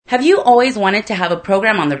Have you always wanted to have a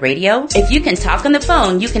program on the radio? If you can talk on the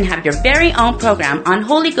phone, you can have your very own program on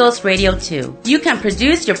Holy Ghost Radio too. You can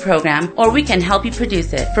produce your program, or we can help you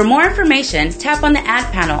produce it. For more information, tap on the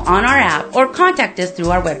ad panel on our app or contact us through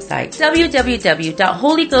our website,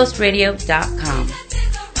 www.holyghostradio.com.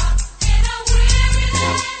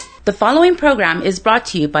 The following program is brought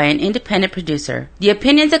to you by an independent producer. The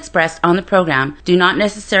opinions expressed on the program do not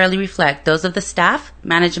necessarily reflect those of the staff,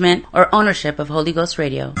 management, or ownership of Holy Ghost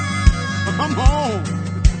Radio. Come on.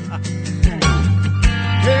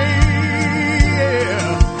 Hey,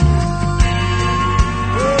 yeah.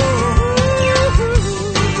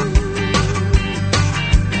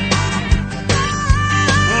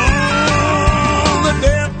 Oh, the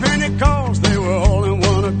day of Pentecost, they were all in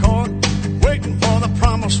one accord, waiting for the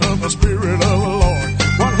promise of the Spirit of the Lord.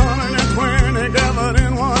 120 gathered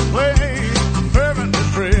in one place, fervently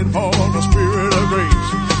praying for the Spirit of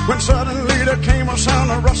grace. When suddenly there came a sound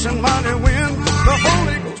of rushing mighty wind, the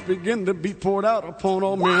Holy Ghost began to be poured out upon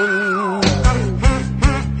all men.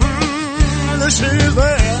 This is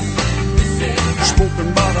that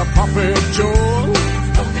spoken by the prophet Joel.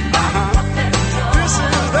 This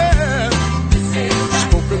is that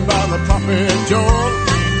spoken by the prophet Joel.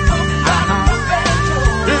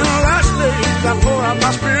 In the last days I pour out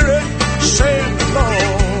my Spirit, saith the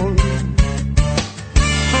Lord.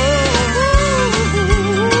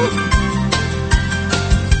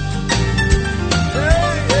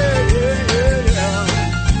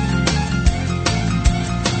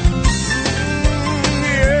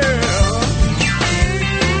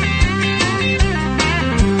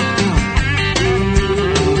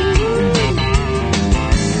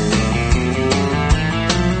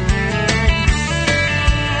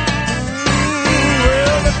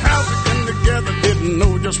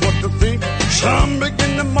 What to think. Some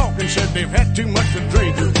begin to mock and said they've had too much to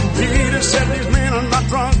drink. Peter said these men are not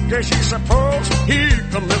drunk as you suppose. Here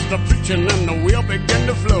comes the preaching and the wheel began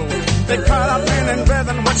to flow. They cried out, men and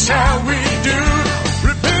brethren, what shall we do?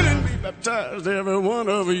 Repent and be baptized, every one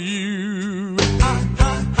of you. This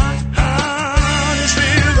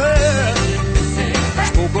is that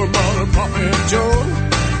spoke about the prophet Joel.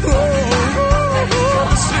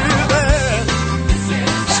 This is that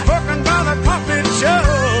spoken by the prophet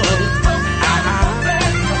Joel.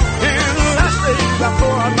 I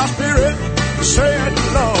pour out my Spirit, saith the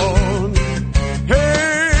Lord.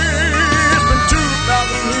 Hey, it's been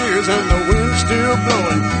 2,000 years and the wind's still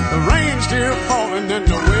blowing, the rain's still falling and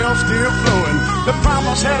the well's still flowing. The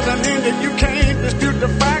promise hasn't ended, you can't dispute the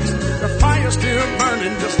facts. The fire's still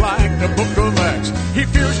burning just like the book of Acts. He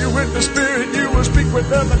fills you with the Spirit, you will speak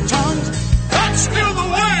with other tongues. That's still the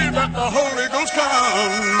way that the Holy Ghost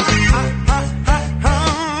comes.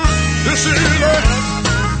 This is it.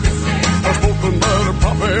 Spoken by the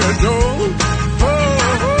prophet Joel.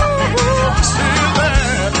 This is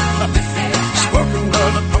that spoken by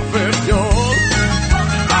the prophet Joel.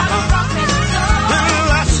 In the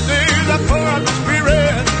last days I pour out the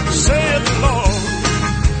Spirit, saith the Lord.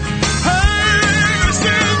 Hey, this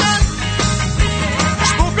is that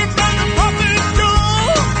spoken by the prophet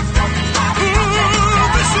Joel.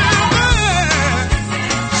 This is that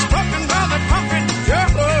spoken by the prophet Joel.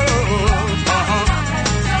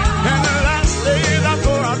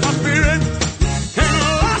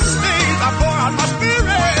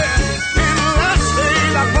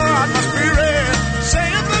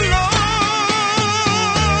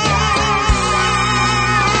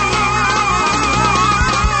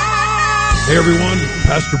 Hey everyone,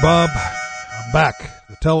 Pastor Bob. I'm back.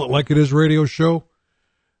 The Tell It Like It Is radio show.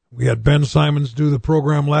 We had Ben Simons do the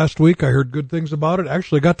program last week. I heard good things about it.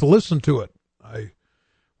 Actually got to listen to it. I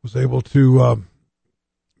was able to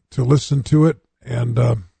listen to it, and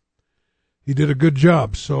he did a good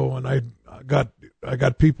job. So, and I got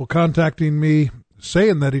people contacting me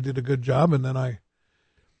saying that he did a good job, and then I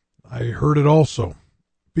heard it also.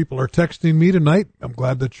 People are texting me tonight. I'm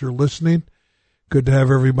glad that you're listening. Good to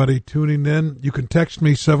have everybody tuning in. You can text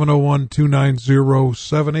me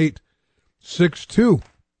 701-290-7862.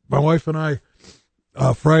 My wife and I,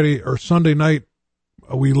 Sunday night,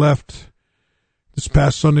 this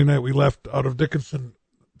past Sunday night, we left out of Dickenson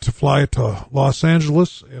to fly to Los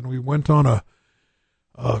Angeles, and we went on a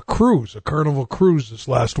cruise, a Carnival cruise this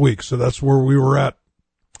last week. So that's where we were at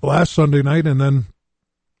last Sunday night, and then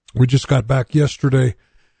we just got back yesterday.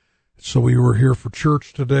 So we were here for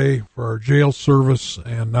church today for our jail service,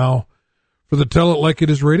 and now for the Tell It Like It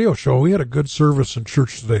Is radio show. We had a good service in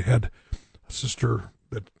church today. Had a sister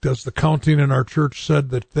that does the counting in our church said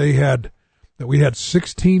that we had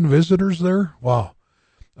 16 visitors there. Wow.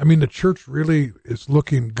 I mean, the church really is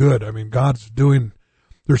looking good. I mean,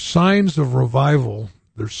 there's signs of revival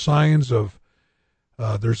There's signs of,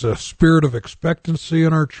 there's a spirit of expectancy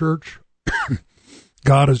in our church.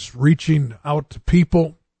 God is reaching out to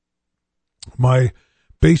people. My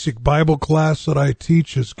basic Bible class that I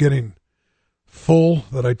teach is getting full,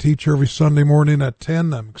 that I teach every Sunday morning at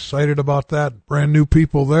 10. I'm excited about that. Brand new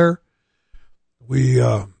people there.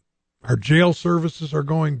 Our jail services are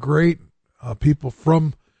going great. People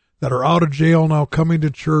that are out of jail now coming to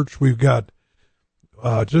church. We've got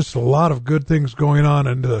just a lot of good things going on.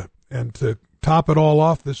 And to top it all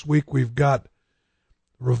off this week, we've got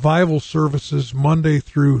revival services Monday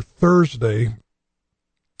through Thursday.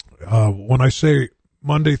 When I say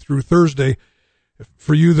Monday through Thursday,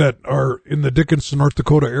 for you that are in the Dickenson, North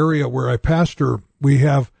Dakota area where I pastor, we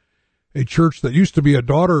have a church that used to be a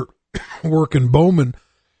daughter work in Bowman,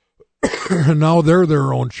 and now they're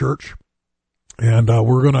their own church. And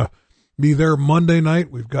we're going to be there Monday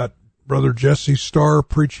night. We've got Brother Jesse Starr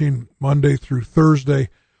preaching Monday through Thursday.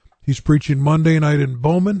 He's preaching Monday night in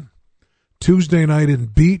Bowman, Tuesday night in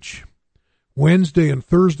Beach, Wednesday and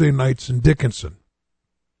Thursday nights in Dickinson.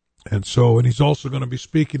 And he's also going to be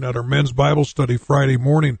speaking at our men's Bible study Friday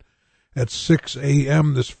morning at 6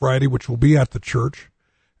 a.m. this Friday, which will be at the church.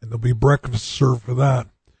 And there'll be breakfast served for that.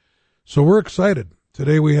 So we're excited.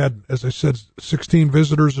 Today we had, as I said, 16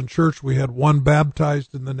 visitors in church. We had one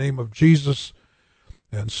baptized in the name of Jesus.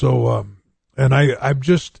 And I'm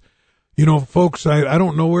just, folks, I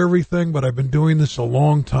don't know everything, but I've been doing this a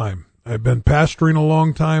long time. I've been pastoring a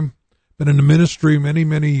long time, been in the ministry many,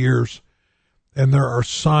 many years. And there are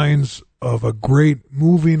signs of a great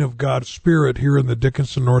moving of God's Spirit here in the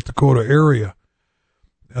Dickinson, North Dakota area.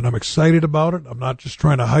 And I'm excited about it. I'm not just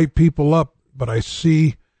trying to hype people up, but I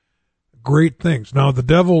see great things. Now, the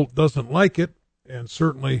devil doesn't like it, and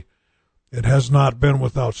certainly it has not been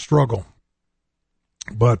without struggle.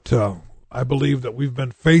 But I believe that we've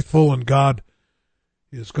been faithful, and God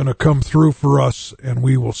is going to come through for us, and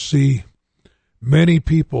we will see many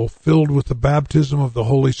people filled with the baptism of the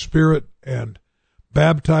Holy Spirit and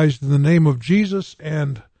baptized in the name of Jesus,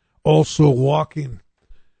 and also walking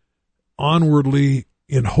onwardly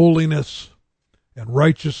in holiness and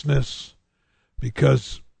righteousness,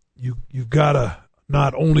 because you've got to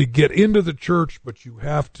not only get into the church, but you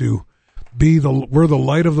have to we're the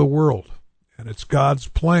light of the world, and it's God's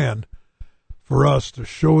plan for us to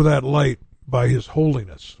show that light by His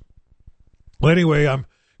holiness. Well, anyway,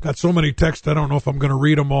 got so many texts, I don't know if I'm going to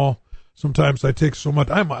read them all. Sometimes I take so much.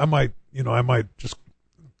 I might just,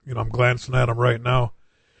 I'm glancing at them right now.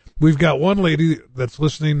 We've got one lady that's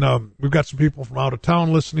listening. We've got some people from out of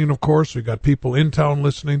town listening, of course. We've got people in town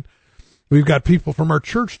listening. We've got people from our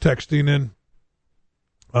church texting in.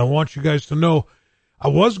 I want you guys to know, I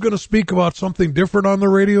was going to speak about something different on the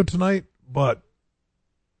radio tonight, but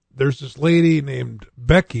there's this lady named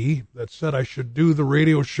Becky that said I should do the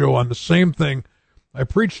radio show on the same thing I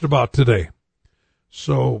preached about today.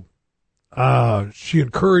 So she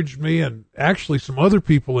encouraged me, and actually some other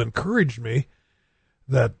people encouraged me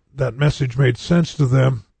that message made sense to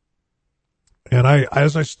them. And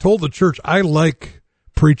as I told the church, I like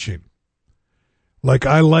preaching. Like,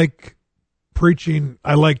 I like preaching.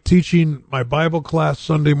 I like teaching my Bible class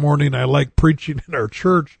Sunday morning. I like preaching in our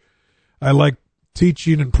church. I like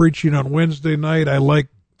teaching and preaching on Wednesday night. I like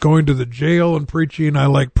going to the jail and preaching. I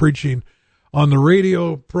like preaching on the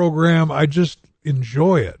radio program. I just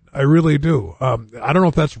enjoy it. I really do. I don't know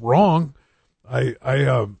if that's wrong.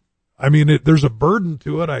 I mean, there's a burden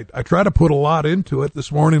to it. I try to put a lot into it.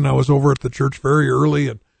 This morning I was over at the church very early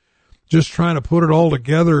and just trying to put it all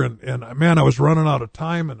together. And man, I was running out of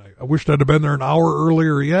time, and I wished I'd have been there an hour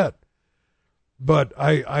earlier yet. But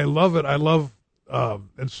I love it. I love,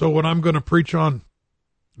 and so what I'm going to preach on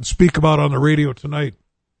and speak about on the radio tonight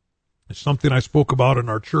is something I spoke about in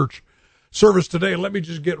our church service today. Let me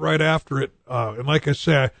just get right after it. And like I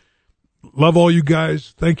say, I love all you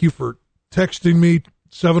guys. Thank you for texting me,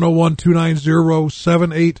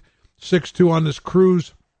 701-290-7862 on this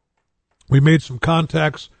cruise. We made some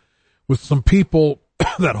contacts with some people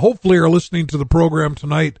that hopefully are listening to the program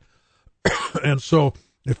tonight. And so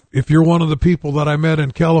if you're one of the people that I met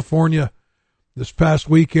in California this past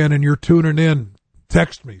weekend and you're tuning in,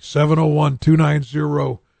 text me,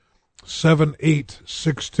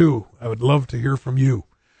 701-290-7862. I would love to hear from you.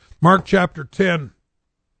 Mark chapter 10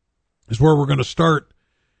 is where we're going to start.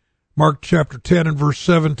 Mark chapter 10 and verse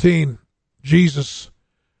 17. Jesus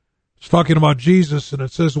is talking about Jesus, and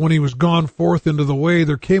it says, when he was gone forth into the way,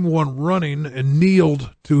 there came one running and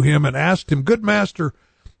kneeled to him and asked him, Good master,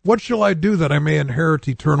 what shall I do that I may inherit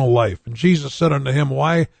eternal life? And Jesus said unto him,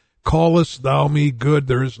 Why callest thou me good?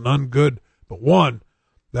 There is none good but one,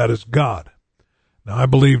 that is God. Now, I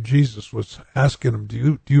believe Jesus was asking him,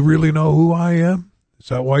 do you really know who I am? Is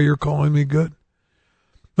that why you're calling me good?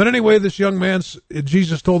 But anyway,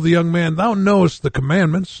 Jesus told the young man, thou knowest the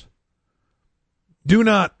commandments. Do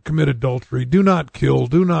not commit adultery, do not kill,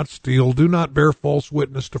 do not steal, do not bear false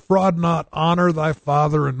witness, defraud not, honor thy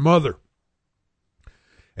father and mother.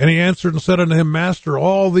 And he answered and said unto him, Master,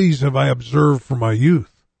 all these have I observed from my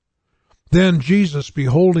youth. Then Jesus,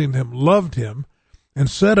 beholding him, loved him, and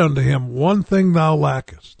said unto him, one thing thou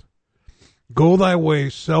lackest. Go thy way,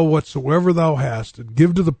 sell whatsoever thou hast, and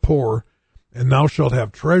give to the poor, and thou shalt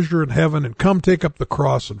have treasure in heaven, and come take up the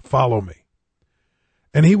cross and follow me.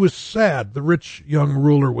 And he was sad, the rich young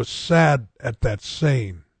ruler was sad at that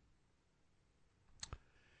saying,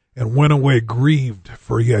 and went away grieved,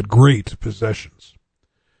 for he had great possessions.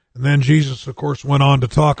 And then Jesus, of course, went on to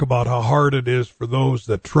talk about how hard it is for those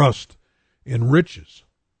that trust in riches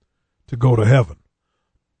to go to heaven.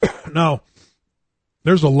 Now,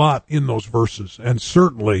 there's a lot in those verses, and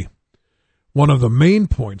certainly one of the main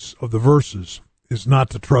points of the verses is not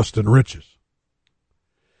to trust in riches.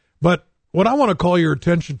 But what I want to call your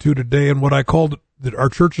attention to today, and what I called our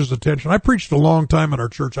church's attention, I preached a long time in our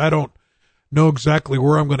church. I don't know exactly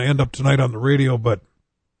where I'm going to end up tonight on the radio, but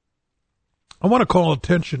I want to call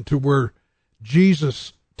attention to where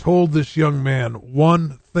Jesus told this young man,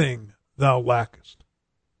 one thing thou lackest.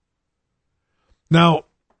 Now,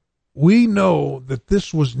 we know that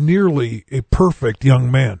this was nearly a perfect young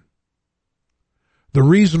man. The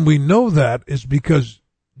reason we know that is because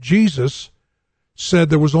Jesus said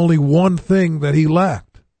there was only one thing that he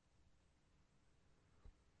lacked.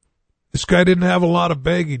 This guy didn't have a lot of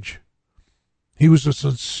baggage. He was a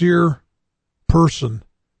sincere person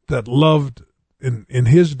that loved, in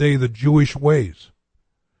his day, the Jewish ways.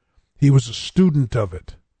 He was a student of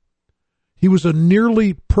it. He was a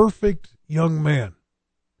nearly perfect young man.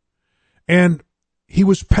 And he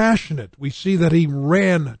was passionate. We see that he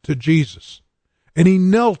ran to Jesus, and he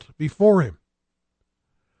knelt before him.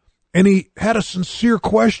 And he had a sincere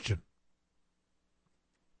question.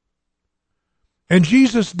 And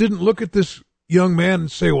Jesus didn't look at this young man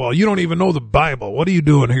and say, well, you don't even know the Bible. What are you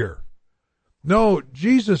doing here? No,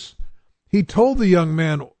 Jesus, he told the young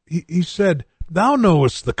man, he said, thou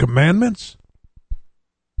knowest the commandments.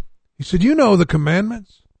 He said, you know the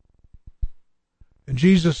commandments. And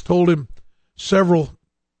Jesus told him several,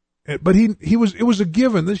 but it was a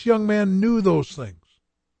given. This young man knew those things.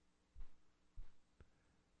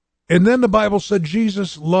 And then the Bible said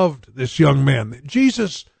Jesus loved this young man.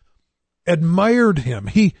 Jesus admired him.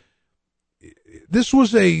 This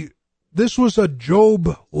was a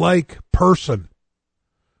Job-like person.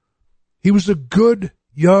 He was a good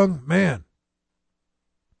young man.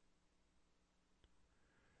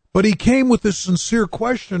 But he came with this sincere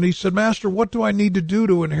question. He said, Master, what do I need to do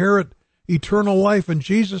to inherit eternal life? And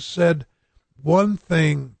Jesus said, one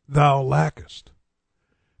thing thou lackest.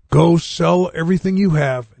 Go sell everything you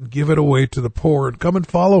have and give it away to the poor and come and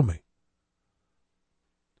follow me.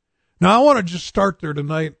 Now, I want to just start there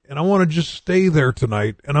tonight, and I want to just stay there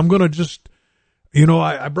tonight, and I'm going to just,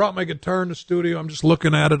 I brought my guitar in the studio. I'm just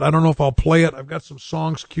looking at it. I don't know if I'll play it. I've got some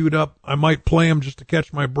songs queued up. I might play them just to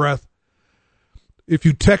catch my breath. If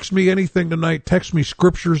you text me anything tonight, text me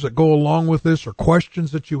scriptures that go along with this or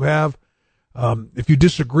questions that you have. If you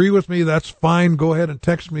disagree with me, that's fine. Go ahead and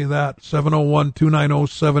text me that,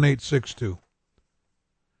 701-290-7862.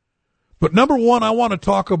 But number one, I want to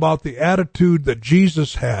talk about the attitude that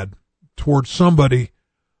Jesus had towards somebody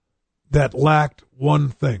that lacked one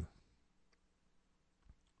thing.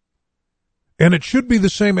 And it should be the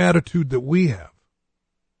same attitude that we have.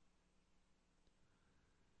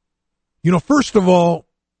 First of all,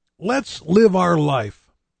 let's live our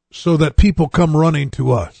life so that people come running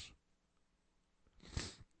to us.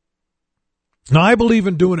 Now, I believe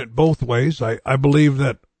in doing it both ways. I believe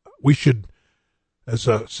that we should, as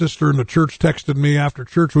a sister in the church texted me after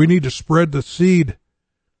church, we need to spread the seed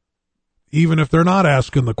even if they're not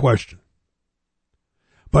asking the question.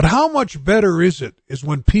 But how much better is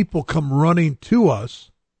when people come running to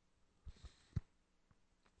us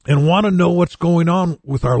and want to know what's going on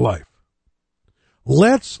with our life.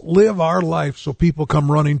 Let's live our life so people come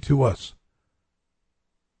running to us.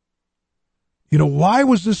 Why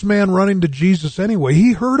was this man running to Jesus anyway?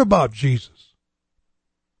 He heard about Jesus.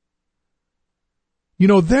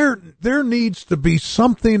 There needs to be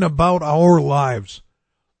something about our lives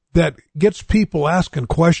that gets people asking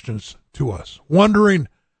questions to us, wondering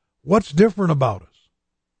what's different about us.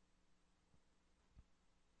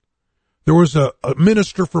 There was a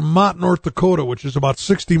minister from Mott, North Dakota, which is about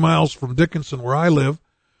 60 miles from Dickenson, where I live.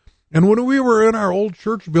 And when we were in our old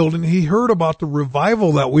church building, he heard about the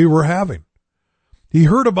revival that we were having. He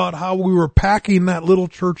heard about how we were packing that little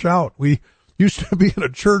church out. We used to be in a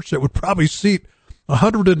church that would probably seat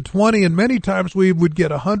 120, and many times we would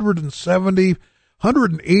get 170,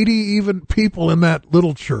 180 even people in that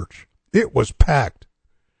little church. It was packed.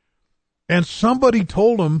 And somebody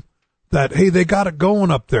told him that, hey, they got it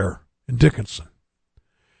going up there in Dickenson.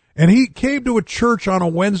 And he came to a church on a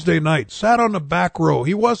Wednesday night, sat on the back row.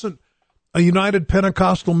 He wasn't a United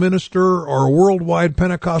Pentecostal minister or a worldwide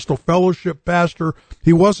Pentecostal fellowship pastor.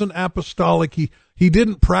 He wasn't apostolic. He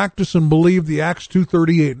didn't practice and believe the Acts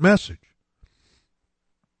 2:38 message.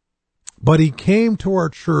 But he came to our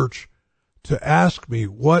church to ask me,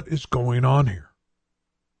 what is going on here?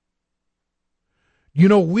 You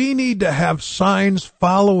know, we need to have signs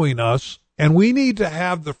following us, and we need to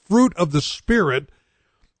have the fruit of the Spirit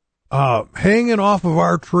hanging off of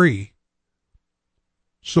our tree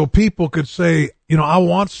so people could say, you know, I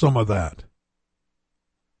want some of that.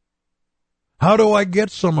 How do I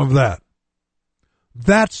get some of that?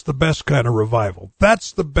 That's the best kind of revival.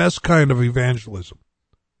 That's the best kind of evangelism.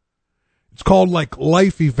 It's called like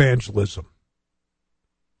life evangelism.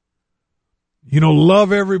 You know,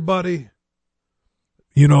 love everybody.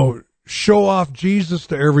 You know, show off Jesus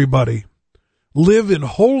to everybody. Live in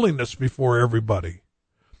holiness before everybody.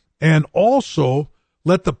 And also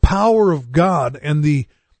let the power of God and the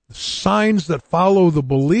signs that follow the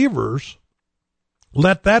believers,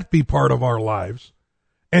 let that be part of our lives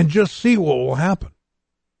and just see what will happen.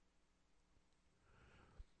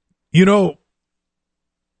 You know,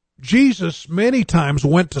 Jesus many times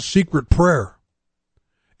went to secret prayer.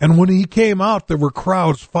 And when he came out, there were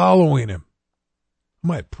crowds following him. I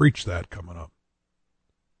might preach that coming up.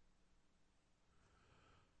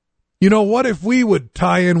 You know, what if we would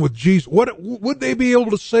tie in with Jesus? What would they be able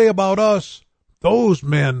to say about us? Those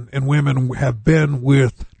men and women have been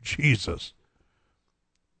with Jesus.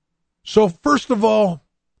 So first of all,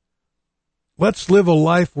 let's live a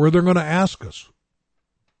life where they're going to ask us,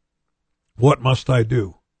 what must I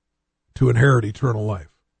do to inherit eternal life?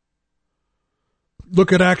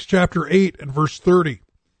 Look at Acts chapter 8 and verse 30.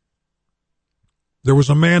 There was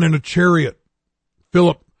a man in a chariot.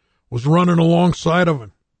 Philip was running alongside of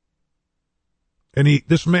him. And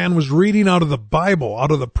this man was reading out of the Bible,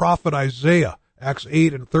 out of the prophet Isaiah, Acts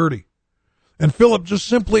 8 and 30. And Philip just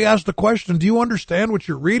simply asked the question, do you understand what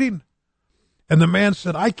you're reading? And the man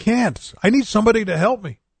said, I can't. I need somebody to help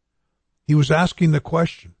me. He was asking the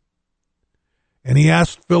question. And he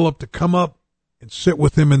asked Philip to come up and sit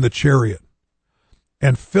with him in the chariot.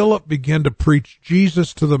 And Philip began to preach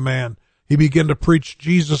Jesus to the man. He began to preach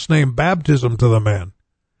Jesus' name baptism to the man.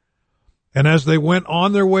 And as they went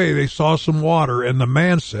on their way, they saw some water, and the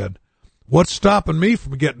man said, what's stopping me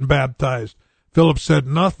from getting baptized? Philip said,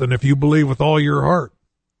 nothing, if you believe with all your heart.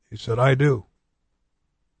 He said, I do.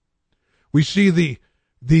 We see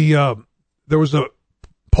there was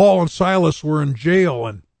Paul and Silas were in jail,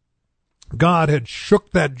 and God had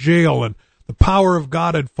shook that jail, and the power of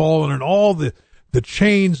God had fallen, and all the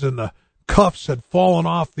chains and the cuffs had fallen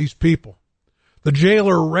off these people. The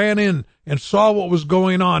jailer ran in and saw what was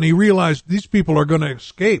going on. He realized these people are going to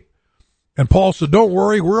escape. And Paul said, don't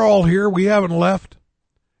worry, we're all here. We haven't left.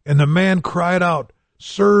 And the man cried out,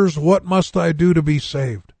 sirs, what must I do to be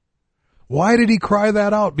saved? Why did he cry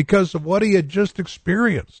that out? Because of what he had just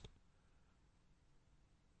experienced.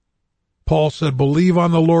 Paul said, believe on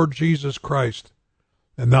the Lord Jesus Christ,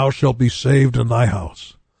 and thou shalt be saved in thy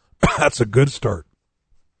house. That's a good start.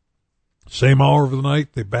 Same hour of the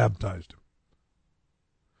night, they baptized him.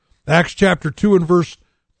 Acts chapter 2 and verse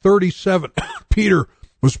 37, Peter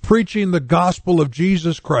was preaching the gospel of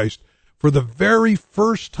Jesus Christ for the very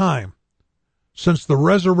first time since the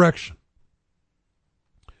resurrection.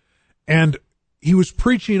 And he was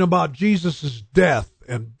preaching about Jesus' death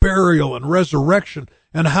and burial and resurrection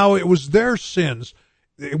and how it was their sins.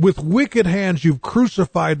 With wicked hands you've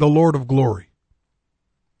crucified the Lord of glory.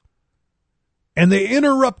 And they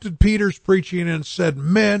interrupted Peter's preaching and said,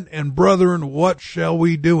 men and brethren, what shall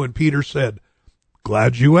we do? And Peter said,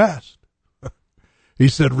 glad you asked. He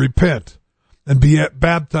said, repent and be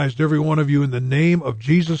baptized, every one of you, in the name of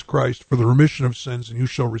Jesus Christ for the remission of sins, and you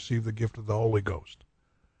shall receive the gift of the Holy Ghost.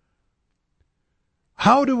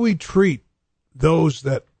 How do we treat those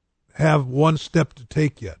that have one step to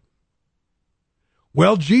take yet?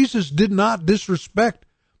 Well, Jesus did not disrespect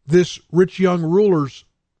this rich young ruler's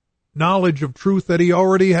knowledge of truth that he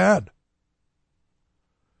already had.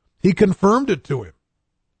 He confirmed it to him.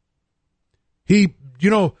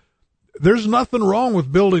 There's nothing wrong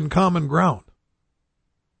with building common ground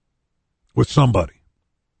with somebody.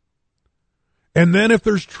 And then if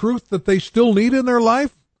there's truth that they still need in their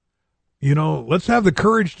life, let's have the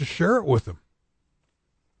courage to share it with them.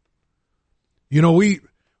 You know,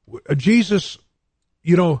 Jesus,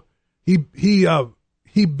 you know,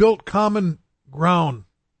 he built common ground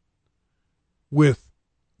with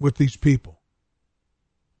these people.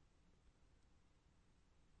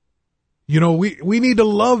 You know, we need to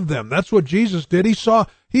love them. That's what Jesus did.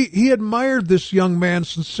 He admired this young man's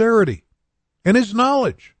sincerity and his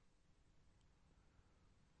knowledge.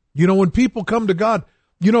 You know, when people come to God,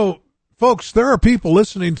 you know, folks, there are people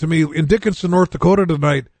listening to me in Dickenson, North Dakota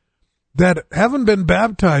tonight that haven't been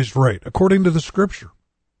baptized right, according to the scripture.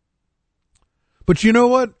 But you know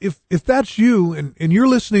what? If that's you and you're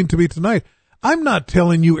listening to me tonight, I'm not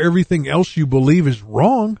telling you everything else you believe is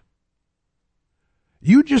wrong.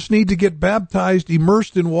 You just need to get baptized,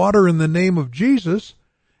 immersed in water in the name of Jesus,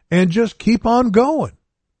 and just keep on going.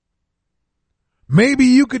 Maybe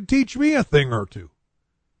you could teach me a thing or two.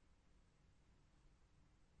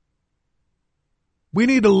 We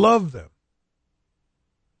need to love them.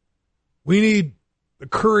 We need the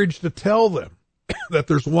courage to tell them that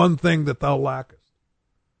there's one thing that thou lackest.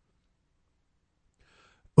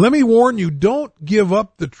 Let me warn you, don't give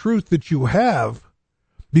up the truth that you have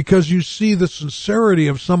because you see the sincerity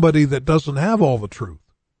of somebody that doesn't have all the truth.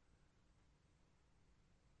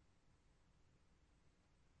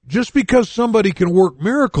 Just because somebody can work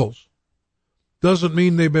miracles doesn't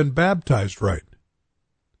mean they've been baptized right.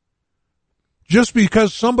 Just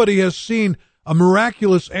because somebody has seen a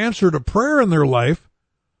miraculous answer to prayer in their life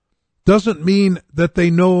doesn't mean that they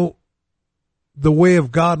know the way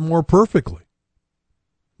of God more perfectly.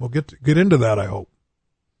 We'll get into that, I hope.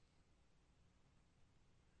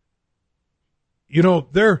 You know,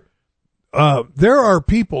 there are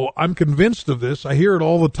people, I'm convinced of this, I hear it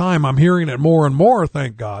all the time, I'm hearing it more and more,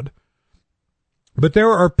 thank God. But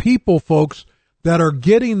there are people, folks, that are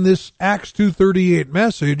getting this Acts 2:38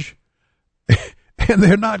 message, and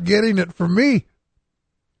they're not getting it from me.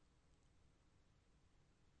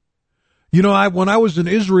 You know, when I was in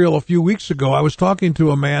Israel a few weeks ago, I was talking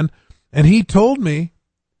to a man, and he told me,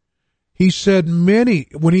 he said,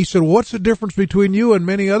 what's the difference between you and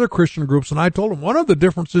many other Christian groups? And I told him, one of the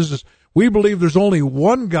differences is we believe there's only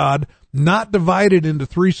one God, not divided into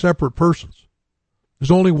three separate persons.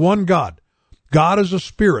 There's only one God. God is a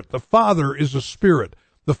spirit. The Father is a spirit.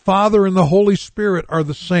 The Father and the Holy Spirit are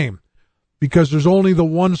the same because there's only the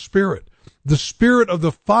one Spirit. The Spirit of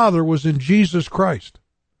the Father was in Jesus Christ.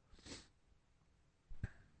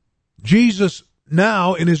 Jesus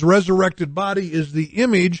now in his resurrected body is the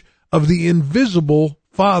image of the invisible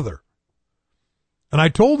Father. And I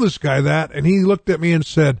told this guy that, and he looked at me and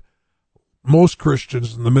said, most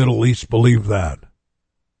Christians in the Middle East believe that.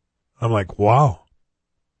 I'm like, wow.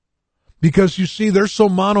 Because you see, they're so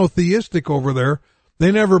monotheistic over there, they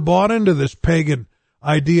never bought into this pagan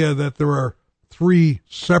idea that there are three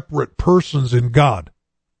separate persons in God.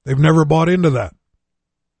 They've never bought into that.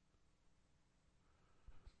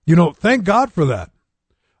 You know, thank God for that.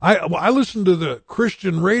 I listen to the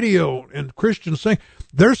Christian radio and Christian sing.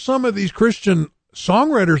 There's some of these Christian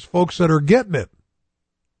songwriters, folks, that are getting it.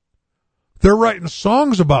 They're writing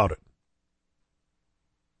songs about it.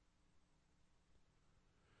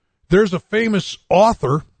 There's a famous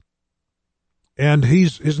author, and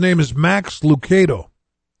his name is Max Lucado.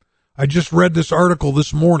 I just read this article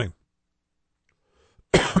this morning.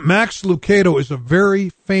 Max Lucado is a very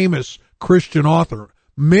famous Christian author.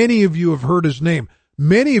 Many of you have heard his name.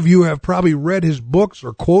 Many of you have probably read his books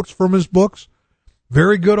or quotes from his books.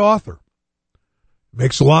 Very good author.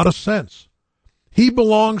 Makes a lot of sense. He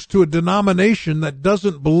belongs to a denomination that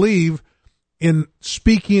doesn't believe in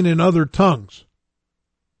speaking in other tongues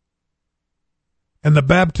and the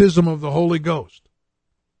baptism of the Holy Ghost.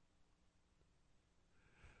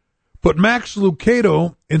 But Max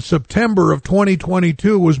Lucado in September of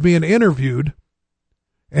 2022 was being interviewed,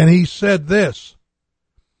 and he said this.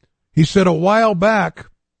 He said a while back,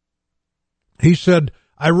 he said,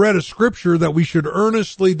 I read a scripture that we should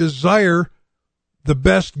earnestly desire the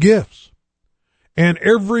best gifts. And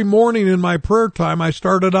every morning in my prayer time, I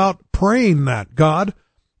started out praying that, God,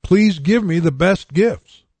 please give me the best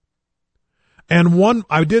gifts. And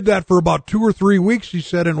I did that for about 2 or 3 weeks, he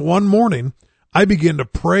said, and one morning, I began to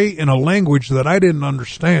pray in a language that I didn't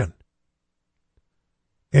understand.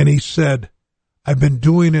 And he said, I've been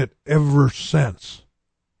doing it ever since.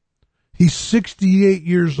 He's 68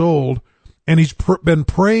 years old, and he's been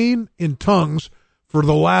praying in tongues for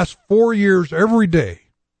the last 4 years every day.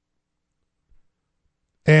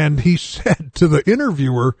 And he said to the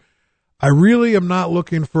interviewer, I really am not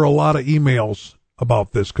looking for a lot of emails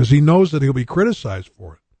about this because he knows that he'll be criticized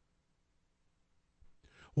for it.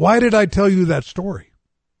 Why did I tell you that story?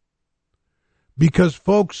 Because,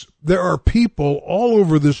 folks, there are people all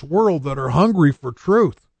over this world that are hungry for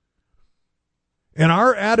truth. And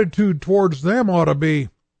our attitude towards them ought to be,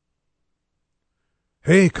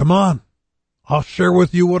 hey, come on, I'll share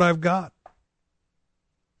with you what I've got.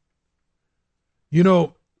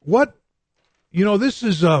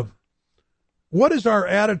 What is our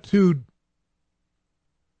attitude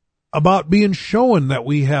about being shown that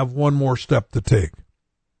we have one more step to take?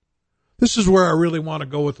 This is where I really want to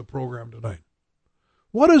go with the program tonight.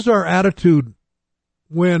 What is our attitude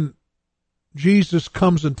when Jesus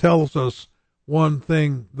comes and tells us one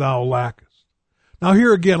thing thou lackest? Now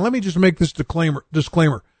here again, let me just make this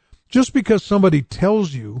disclaimer. Just because somebody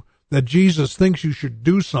tells you that Jesus thinks you should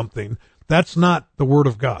do something, that's not the word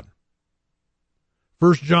of God.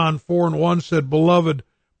 1 John 4:1 said, Beloved,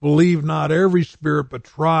 believe not every spirit, but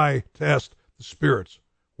test the spirits,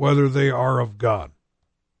 whether they are of God.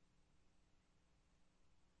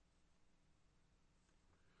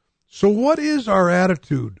 So what is our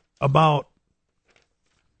attitude about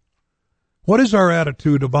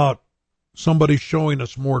somebody showing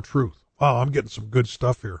us more truth? Wow, I'm getting some good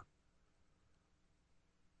stuff here.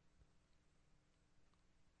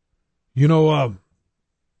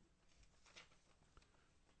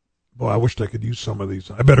 Boy, I wished I could use some of these.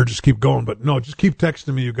 I better just keep going, but no, just keep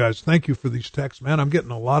texting me, you guys. Thank you for these texts, man. I'm getting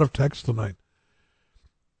a lot of texts tonight.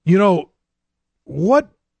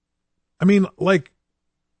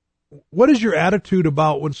 What is your attitude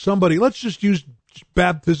about when somebody, let's just use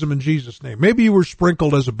baptism in Jesus' name. Maybe you were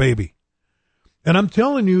sprinkled as a baby. And I'm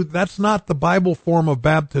telling you, that's not the Bible form of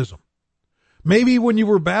baptism. Maybe when you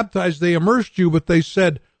were baptized, they immersed you, but they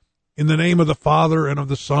said, in the name of the Father and of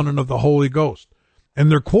the Son and of the Holy Ghost. And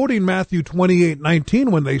they're quoting Matthew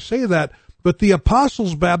 28:19 when they say that, but the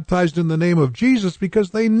apostles baptized in the name of Jesus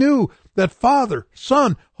because they knew that Father,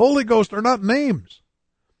 Son, Holy Ghost are not names.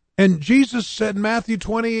 And Jesus said in Matthew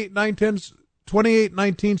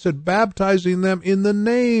 28:19 said, baptizing them in the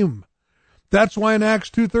name. That's why in Acts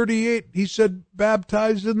 2:38 he said,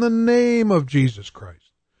 baptized in the name of Jesus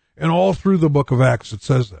Christ. And all through the book of Acts it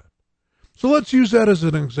says that. So let's use that as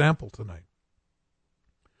an example tonight.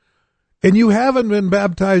 And you haven't been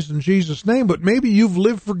baptized in Jesus' name, but maybe you've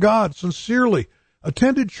lived for God sincerely,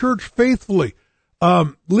 attended church faithfully,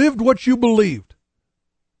 lived what you believed.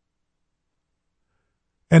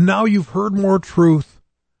 And now you've heard more truth,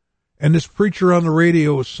 and this preacher on the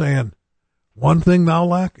radio is saying, one thing thou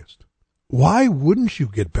lackest. Why wouldn't you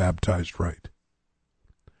get baptized right?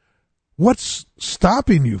 What's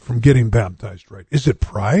stopping you from getting baptized right? Is it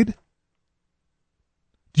pride?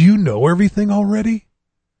 Do you know everything already?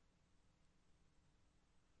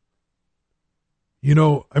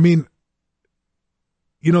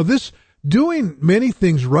 This doing many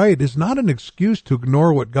things right is not an excuse to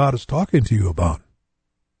ignore what God is talking to you about.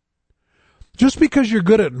 Just because you're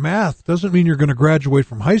good at math doesn't mean you're going to graduate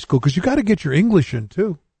from high school, because you got to get your English in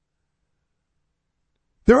too.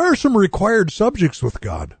 There are some required subjects with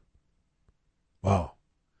God. Wow.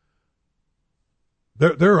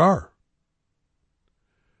 There are.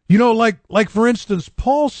 Like for instance,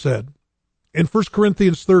 Paul said in 1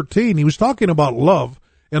 Corinthians 13, he was talking about love,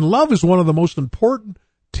 and love is one of the most important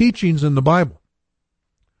teachings in the Bible.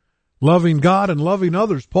 Loving God and loving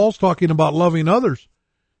others. Paul's talking about loving others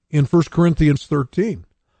in 1 Corinthians 13.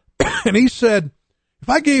 And he said, if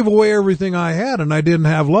I gave away everything I had and I didn't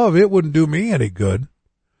have love, it wouldn't do me any good.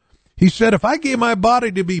 He said, if I gave my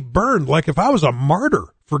body to be burned, like if I was a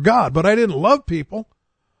martyr for God, but I didn't love people,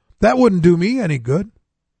 that wouldn't do me any good.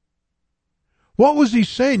 What was he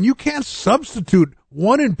saying? You can't substitute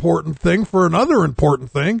one important thing for another important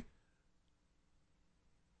thing.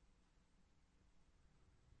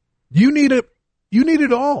 You need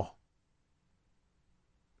it all.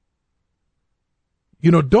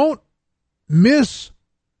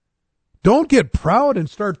 Don't get proud and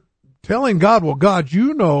start telling God, well, God,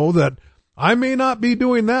 you know that I may not be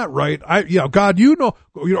doing that right. God,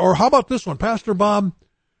 or how about this one, Pastor Bob?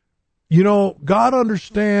 God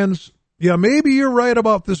understands. Yeah, maybe you're right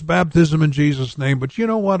about this baptism in Jesus' name, but you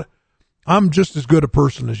know what? I'm just as good a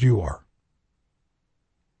person as you are.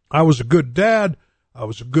 I was a good dad. I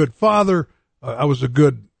was a good father. I was a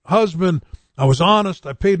good husband. I was honest.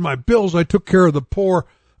 I paid my bills. I took care of the poor.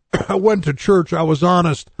 I went to church. I was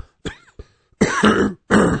honest.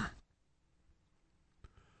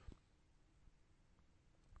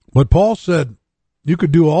 But Paul said you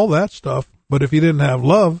could do all that stuff, but if you didn't have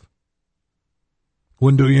love, it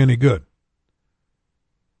wouldn't do you any good.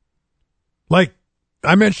 Like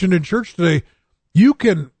I mentioned in church today,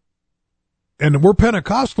 and we're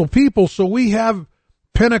Pentecostal people, so we have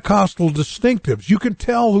Pentecostal distinctives. You can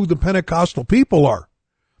tell who the Pentecostal people are.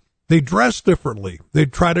 They dress differently. They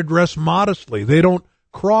try to dress modestly. They don't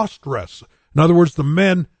cross-dress. In other words, the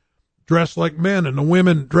men dress like men and the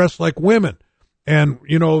women dress like women. And,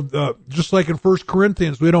 just like in 1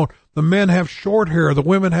 Corinthians, the men have short hair, the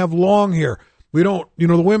women have long hair.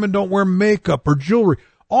 The women don't wear makeup or jewelry.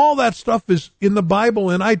 All that stuff is in the Bible,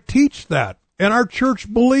 and I teach that. And our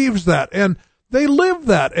church believes that. And they live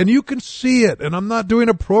that, and you can see it. And I'm not doing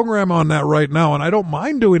a program on that right now, and I don't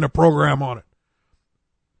mind doing a program on it.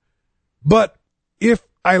 But if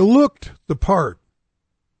I looked the part,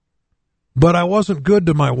 but I wasn't good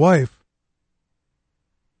to my wife,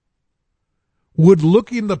 would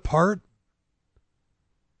looking the part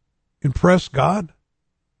impress God?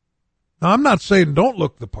 Now, I'm not saying don't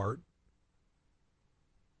look the part.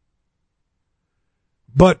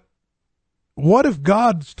 But what if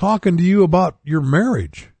God's talking to you about your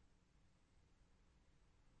marriage?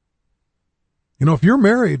 If you're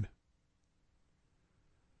married,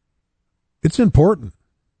 it's important.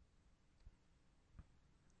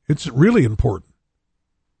 It's really important.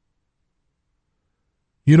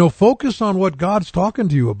 Focus on what God's talking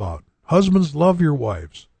to you about. Husbands, love your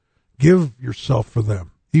wives. Give yourself for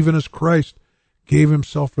them, even as Christ gave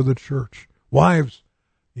himself for the church. Wives,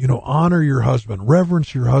 honor your husband,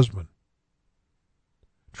 reverence your husband.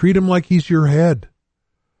 Treat him like he's your head.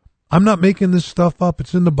 I'm not making this stuff up.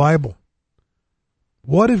 It's in the Bible.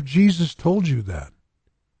 What if Jesus told you that?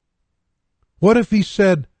 What if he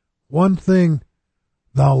said, one thing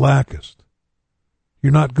thou lackest?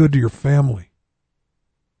 You're not good to your family.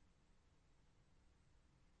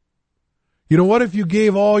 What if you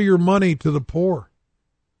gave all your money to the poor,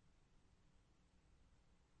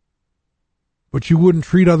 but you wouldn't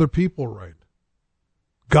treat other people right?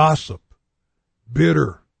 Gossip,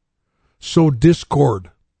 bitter, sow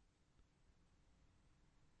discord.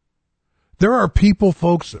 There are people,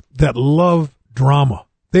 folks, that love drama.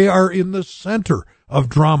 They are in the center of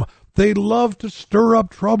drama. They love to stir up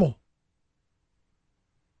trouble.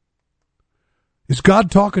 Is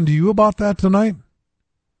God talking to you about that tonight?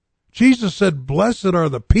 Jesus said, blessed are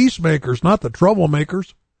the peacemakers, not the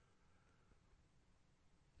troublemakers.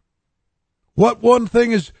 What one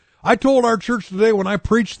thing is, I told our church today when I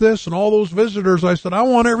preached this and all those visitors, I said, I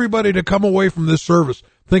want everybody to come away from this service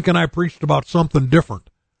thinking I preached about something different.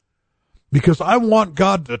 Because I want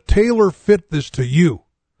God to tailor fit this to you.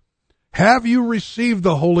 Have you received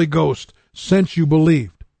the Holy Ghost since you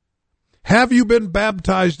believed? Have you been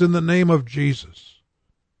baptized in the name of Jesus?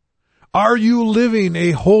 Are you living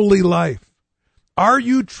a holy life? Are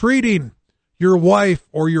you treating your wife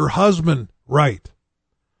or your husband right?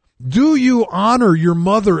 Do you honor your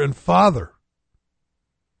mother and father?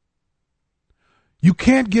 You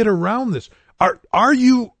can't get around this. Are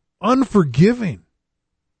you unforgiving?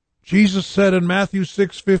 Jesus said in Matthew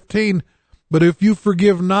 6:15, but if you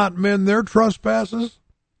forgive not men their trespasses,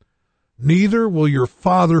 neither will your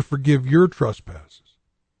Father forgive your trespasses.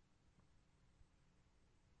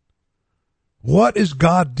 What is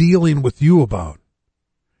God dealing with you about?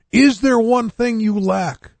 Is there one thing you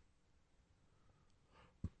lack?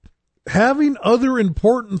 Having other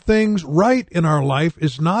important things right in our life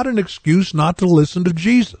is not an excuse not to listen to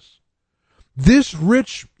Jesus. This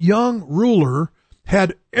rich young ruler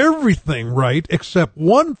had everything right except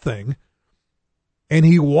one thing, and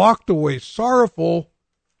he walked away sorrowful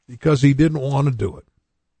because he didn't want to do it.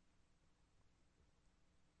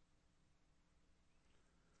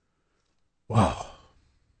 Wow.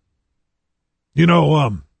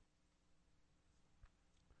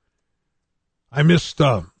 I missed,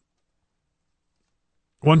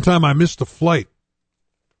 one time I missed a flight.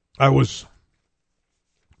 My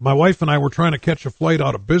wife and I were trying to catch a flight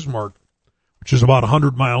out of Bismarck, which is about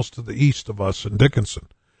 100 miles to the east of us in Dickenson.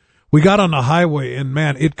 We got on the highway and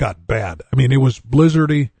man, it got bad. I mean, it was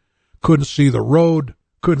blizzardy, couldn't see the road,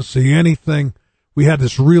 couldn't see anything. We had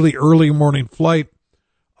this really early morning flight.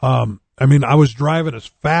 I was driving as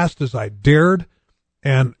fast as I dared,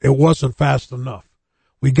 and it wasn't fast enough.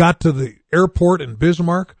 We got to the airport in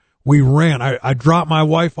Bismarck. We ran. I dropped my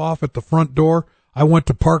wife off at the front door. I went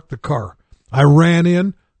to park the car. I ran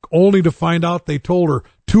in, only to find out they told her,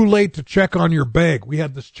 too late to check on your bag. We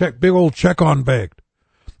had this big old check-on bag.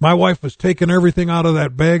 My wife was taking everything out of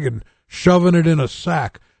that bag and shoving it in a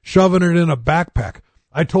sack, shoving it in a backpack.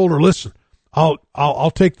 I told her, listen,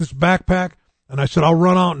 I'll take this backpack. And I said, I'll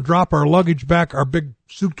run out and drop our luggage back, our big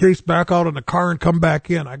suitcase back out in the car and come back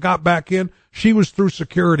in. I got back in. She was through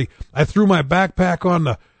security. I threw my backpack on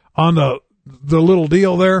the little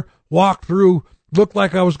deal there, walked through, looked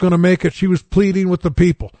like I was going to make it. She was pleading with the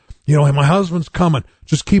people, and my husband's coming.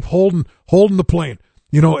 Just keep holding the plane,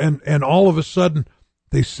 and all of a sudden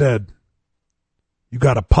they said, you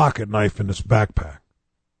got a pocket knife in this backpack.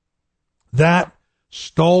 That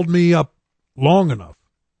stalled me up long enough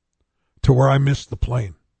to where I missed the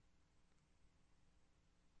plane.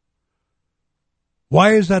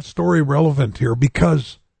 Why is that story relevant here?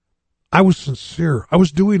 Because I was sincere. I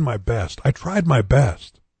was doing my best. I tried my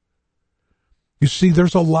best. You see,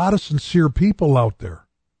 there's a lot of sincere people out there.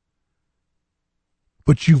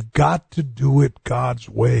 But you've got to do it God's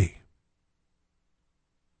way.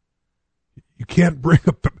 You can't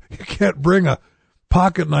bring a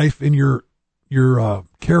pocket knife in your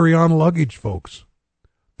carry-on luggage, folks.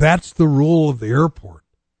 That's the rule of the airport.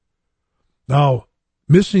 Now,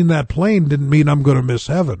 missing that plane didn't mean I'm going to miss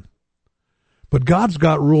heaven. But God's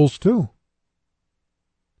got rules too.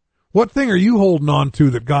 What thing are you holding on to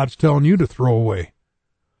that God's telling you to throw away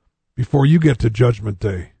before you get to Judgment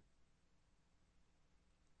Day?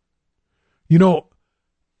 You know,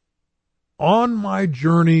 on my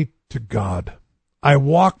journey to God, I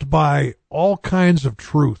walked by all kinds of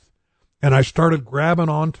truth, and I started grabbing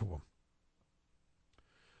onto them.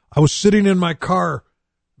 I was sitting in my car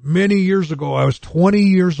many years ago. I was 20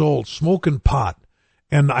 years old, smoking pot,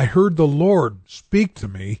 and I heard the Lord speak to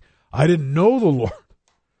me. I didn't know the Lord.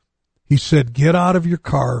 He said, get out of your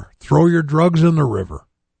car, throw your drugs in the river.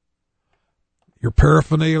 Your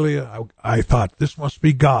paraphernalia. I thought, this must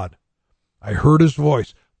be God. I heard his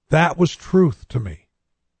voice. That was truth to me.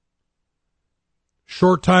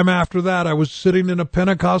 Short time after that, I was sitting in a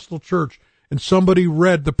Pentecostal church, and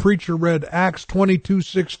the preacher read Acts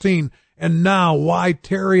 22:16, and now why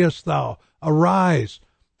tarriest thou? Arise,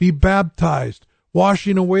 be baptized,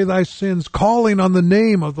 washing away thy sins, calling on the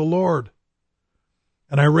name of the Lord.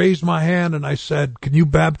 And I raised my hand and I said, can you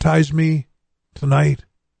baptize me tonight?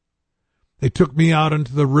 They took me out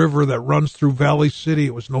into the river that runs through Valley City.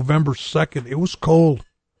 It was November 2nd. It was cold,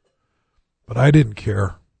 but I didn't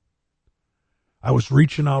care. I was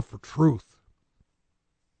reaching out for truth.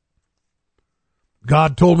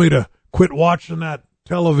 God told me to quit watching that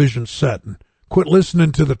television set and quit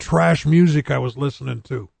listening to the trash music I was listening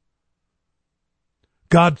to.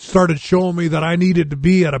 God started showing me that I needed to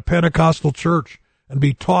be at a Pentecostal church and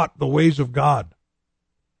be taught the ways of God.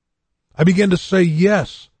 I began to say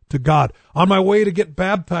yes to God. On my way to get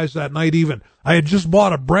baptized that night even, I had just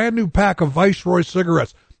bought a brand new pack of Viceroy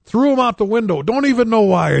cigarettes, threw them out the window, don't even know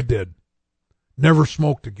why I did. Never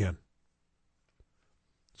smoked again.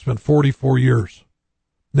 It's been 44 years.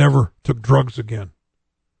 Never took drugs again.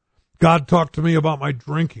 God talked to me about my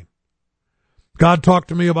drinking. God talked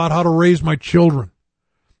to me about how to raise my children.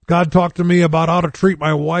 God talked to me about how to treat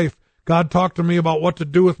my wife. God talked to me about what to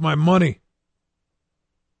do with my money.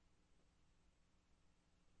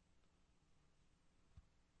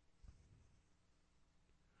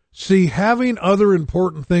 See, having other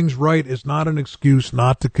important things right is not an excuse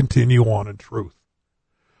not to continue on in truth.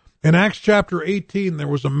 In Acts chapter 18, there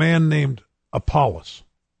was a man named Apollos.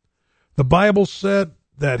 The Bible said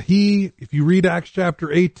that if you read Acts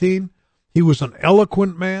chapter 18, he was an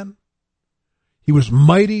eloquent man. He was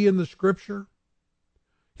mighty in the scripture.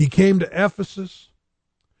 He came to Ephesus.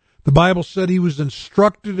 The Bible said he was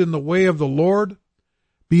instructed in the way of the Lord.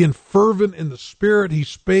 Being fervent in the Spirit, he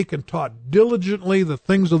spake and taught diligently the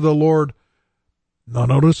things of the Lord. Now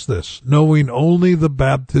notice this, knowing only the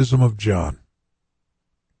baptism of John.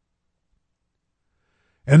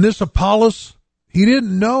 And this Apollos, he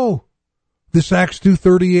didn't know this Acts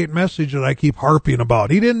 2:38 message that I keep harping about.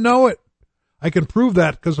 He didn't know it. I can prove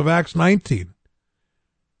that because of Acts 19.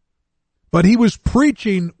 But he was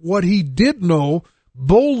preaching what he did know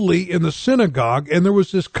boldly in the synagogue, and there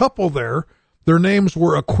was this couple there. Their names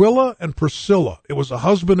were Aquila and Priscilla. It was a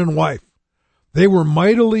husband and wife. They were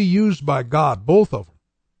mightily used by God, both of them.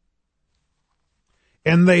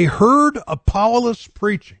 And they heard Apollos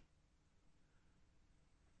preaching,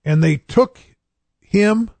 and they took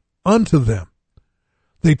him unto them.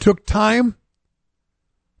 They took time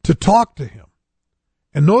to talk to him.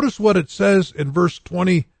 And notice what it says in verse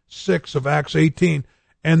 26 of Acts 18.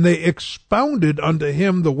 And they expounded unto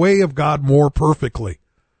him the way of God more perfectly.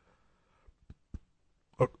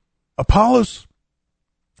 Apollos,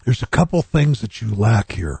 there's a couple things that you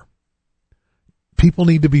lack here. People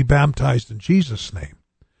need to be baptized in Jesus' name.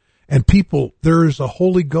 And there is a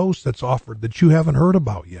Holy Ghost that's offered that you haven't heard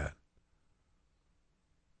about yet.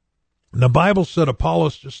 And the Bible said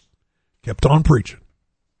Apollos just kept on preaching.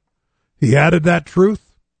 He added that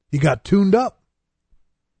truth. He got tuned up.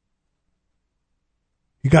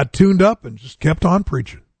 He got tuned up and just kept on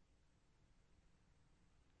preaching.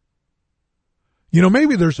 You know,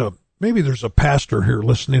 maybe there's a pastor here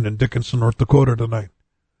listening in Dickenson, North Dakota tonight.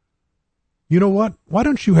 You know what? Why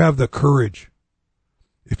don't you have the courage?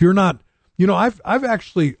 If you're not, You know,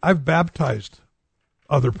 I've baptized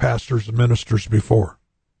other pastors and ministers before.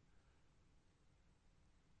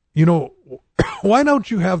 You know, why don't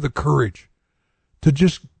you have the courage to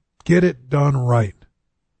just get it done right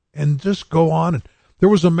and just go on? And there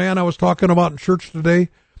was a man I was talking about in church today.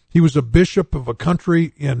 He was a bishop of a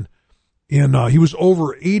country he was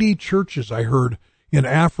over 80 churches, I heard, in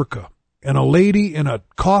Africa. And a lady in a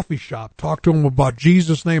coffee shop talked to him about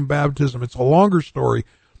Jesus' name baptism. It's a longer story,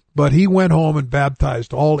 but he went home and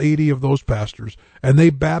baptized all 80 of those pastors, and they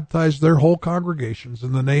baptized their whole congregations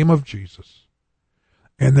in the name of Jesus.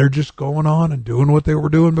 And they're just going on and doing what they were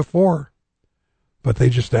doing before, but they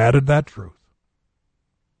just added that truth.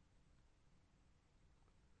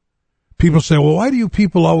 People say, well, why do you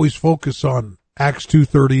people always focus on Acts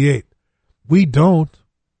 2:38? We don't.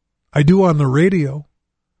 I do on the radio.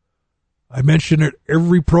 I mention it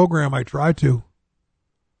every program I try to.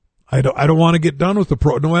 I don't want to get done with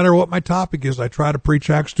the no matter what my topic is. I try to preach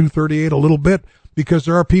Acts 2:38 a little bit because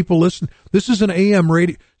there are people listening. This is an AM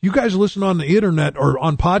radio. You guys listen on the internet or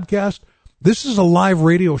on podcast. This is a live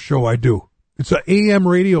radio show I do. It's an AM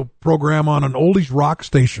radio program on an oldies rock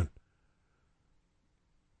station.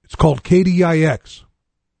 It's called KDIX.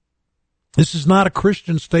 This is not a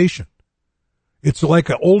Christian station. It's like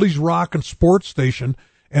an oldies rock and sports station.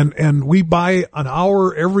 And we buy an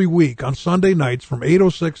hour every week on Sunday nights from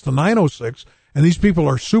 8:06 to 9:06. And these people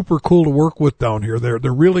are super cool to work with down here.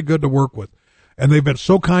 They're really good to work with. And they've been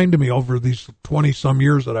so kind to me over these 20 some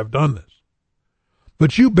years that I've done this.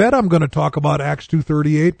 But you bet I'm going to talk about Acts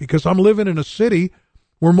 2:38 because I'm living in a city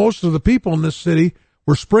where most of the people in this city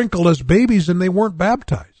were sprinkled as babies and they weren't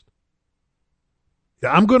baptized.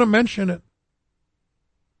 Yeah, I'm going to mention it.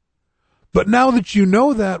 But now that you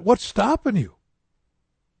know that, what's stopping you?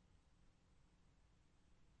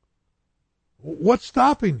 What's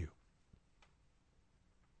stopping you?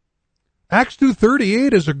 Acts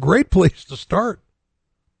 2:38 is a great place to start.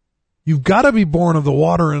 You've got to be born of the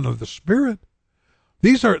water and of the Spirit.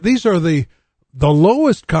 These are the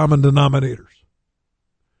lowest common denominators.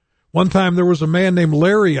 One time there was a man named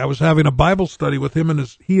Larry. I was having a Bible study with him and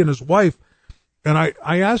his wife, and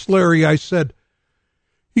I asked Larry. I said,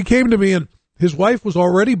 he came to me and his wife was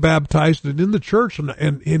already baptized and in the church,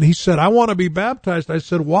 and he said, I want to be baptized. I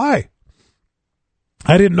said, why?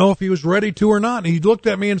 I didn't know if he was ready to or not. And he looked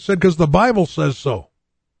at me and said, because the Bible says so.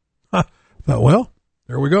 I thought, well,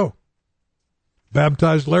 there we go.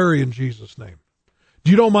 Baptized Larry in Jesus' name. Do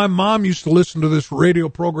you know my mom used to listen to this radio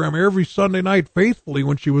program every Sunday night faithfully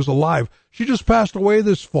when she was alive? She just passed away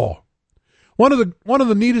this fall. One of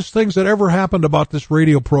the neatest things that ever happened about this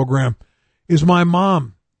radio program is my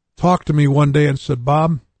mom talked to me one day and said,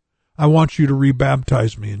 Bob, I want you to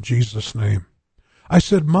rebaptize me in Jesus' name. I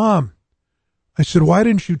said, Mom, why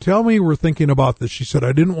didn't you tell me you were thinking about this? She said,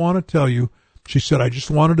 I didn't want to tell you. She said, I just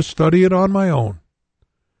wanted to study it on my own.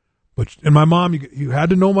 And my mom, you had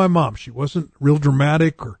to know my mom. She wasn't real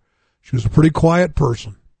dramatic, or she was a pretty quiet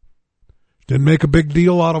person. She didn't make a big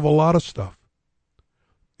deal out of a lot of stuff.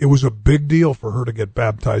 It was a big deal for her to get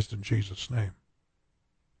baptized in Jesus' name.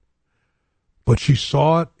 But she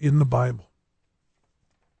saw it in the Bible.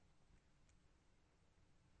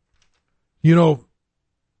 You know,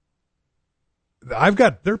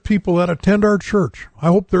 there are people that attend our church. I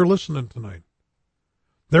hope they're listening tonight.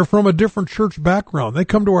 They're from a different church background. They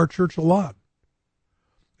come to our church a lot.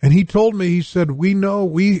 And he told me, he said, we know,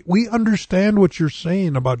 we understand what you're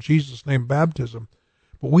saying about Jesus' name baptism,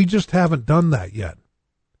 but we just haven't done that yet.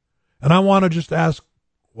 And I want to just ask,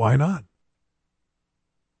 why not?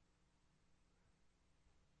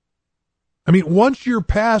 I mean, once you're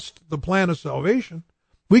past the plan of salvation,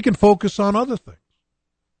 we can focus on other things.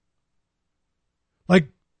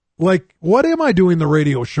 Like, what am I doing the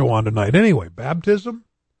radio show on tonight anyway? Baptism?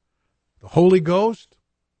 The Holy Ghost?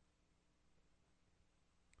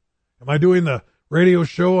 Am I doing the radio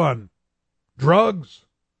show on drugs?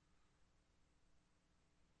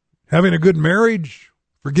 Having a good marriage?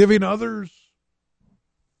 Forgiving others?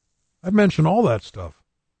 I've mentioned all that stuff.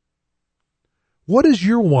 What is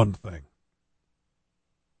your one thing?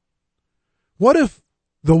 What if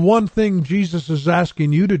the one thing Jesus is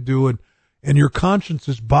asking you to do and your conscience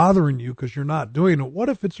is bothering you because you're not doing it? What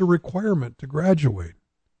if it's a requirement to graduate?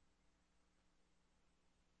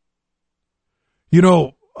 You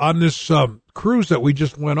know, on this cruise that we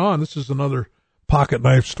just went on, this is another pocket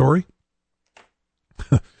knife story.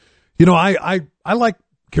 You know, I like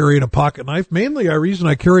carrying a pocket knife. Mainly the reason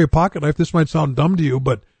I carry a pocket knife, this might sound dumb to you,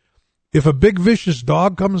 but if a big vicious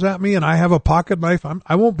dog comes at me and I have a pocket knife,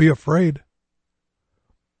 I won't be afraid.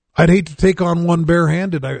 I'd hate to take on one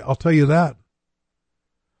barehanded, I'll tell you that.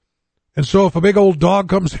 And so if a big old dog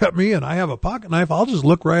comes at me and I have a pocket knife, I'll just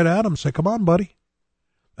look right at him and say, come on, buddy.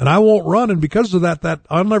 And I won't run. And because of that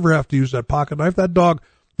I'll never have to use that pocket knife. That dog,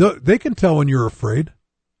 they can tell when you're afraid.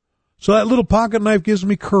 So that little pocket knife gives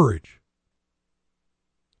me courage.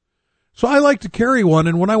 So I like to carry one.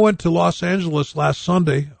 And when I went to Los Angeles last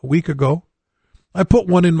Sunday, a week ago, I put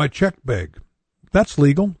one in my check bag. That's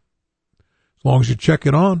legal, as long as you check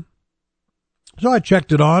it on. So I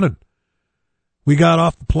checked it on, and we got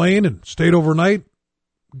off the plane and stayed overnight.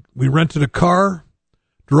 We rented a car,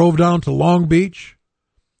 drove down to Long Beach,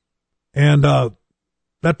 and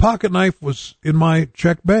that pocket knife was in my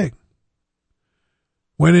check bag.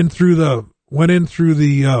 Went in through the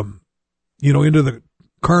into the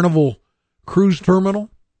Carnival cruise terminal.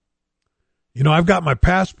 I've got my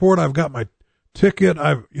passport, I've got my ticket,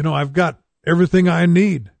 I've got everything I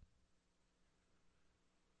need.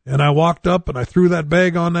 And I walked up and I threw that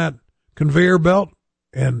bag on that conveyor belt,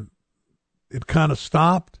 and it kind of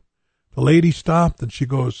stopped. The lady stopped, and she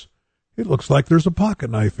goes, it looks like there's a pocket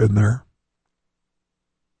knife in there.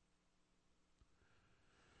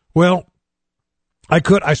 Well,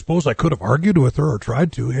 I suppose I could have argued with her or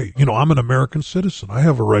tried to. Hey, I'm an American citizen. I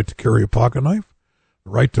have a right to carry a pocket knife, a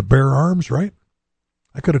right to bear arms, right?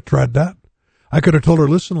 I could have tried that. I could have told her,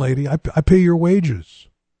 listen, lady, I pay your wages.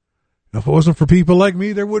 If it wasn't for people like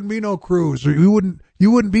me, there wouldn't be no cruise, or you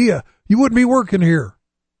wouldn't be working here.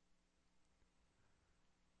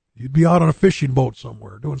 You'd be out on a fishing boat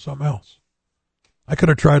somewhere doing something else. I could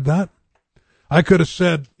have tried that. I could have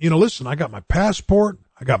said, listen, I got my passport,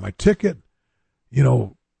 I got my ticket.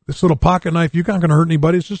 This little pocket knife, you're not going to hurt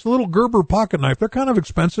anybody. It's just a little Gerber pocket knife. They're kind of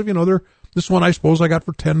expensive. This one I suppose I got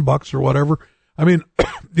for $10 or whatever. I mean,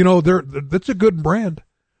 that's a good brand.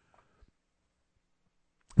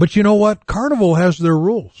 But you know what? Carnival has their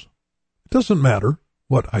rules. It doesn't matter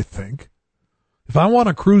what I think. If I want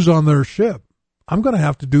to cruise on their ship, I'm going to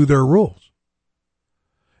have to do their rules.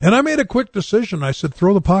 And I made a quick decision. I said,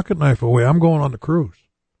 throw the pocket knife away. I'm going on the cruise.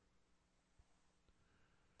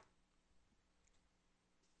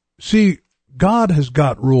 See, God has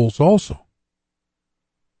got rules also.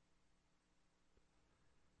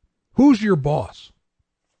 Who's your boss?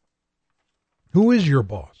 Who is your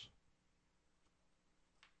boss?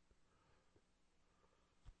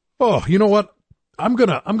 Oh, you know what? I'm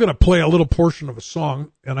gonna play a little portion of a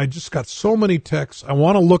song, and I just got so many texts. I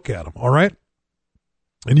want to look at them, all right?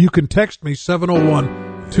 And you can text me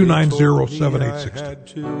 701-290-7862. I had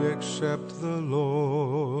to accept the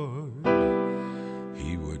Lord.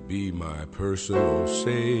 He would be my personal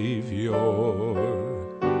Savior.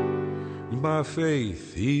 By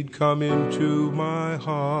faith, he'd come into my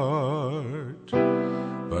heart,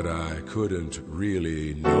 but I couldn't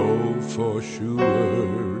really know for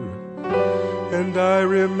sure. And I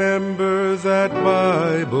remember that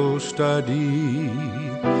Bible study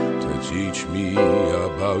to teach me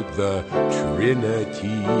about the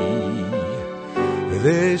Trinity.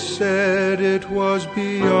 They said it was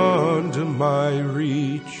beyond my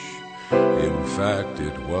reach. In fact,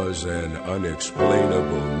 it was an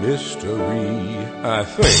unexplainable mystery. I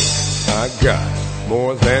think I got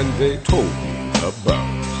more than they told me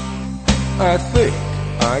about. I think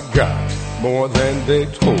I got more than they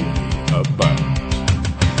told me about.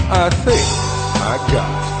 I think I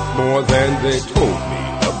got more than they told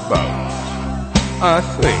me about. I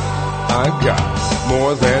think I got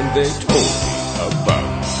more than they told me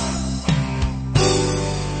about.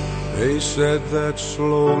 They said that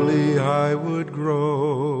slowly I would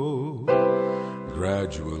grow.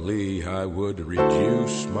 Gradually I would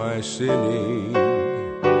reduce my sinning.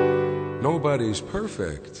 Nobody's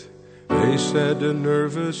perfect, they said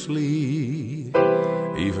nervously.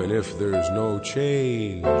 Even if there's no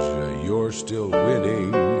change, you're still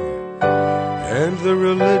winning. And the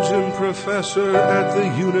religion professor at the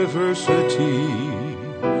university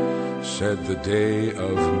said the day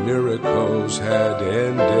of miracles had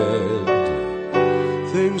ended.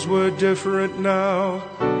 Things were different now,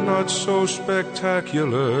 not so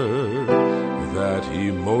spectacular. That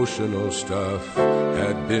emotional stuff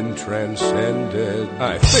had been transcended.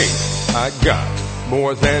 I think I got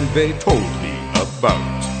more than they told me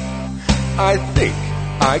about. I think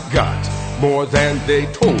I got more than they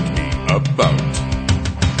told me about.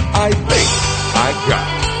 I think I got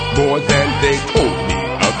more than they told me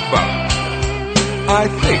about. I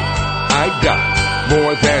think I got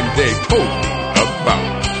more than they told me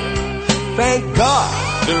about. Thank God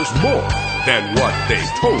there's more than what they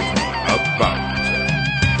told me about.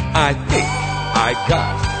 I think I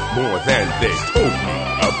got more than they told me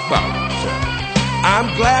about. I'm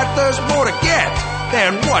glad there's more to get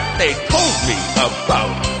than what they told me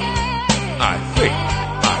about. I think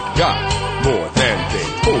I got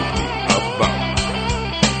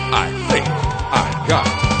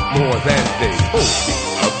told me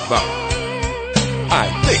about.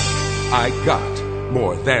 I think I got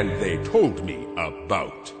more than they told me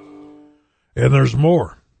about. And there's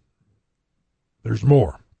more. There's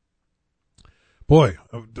more. Boy,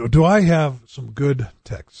 do I have some good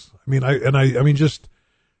texts. I mean, just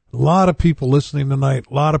a lot of people listening tonight,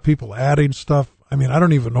 a lot of people adding stuff. I mean, I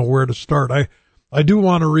don't even know where to start. I do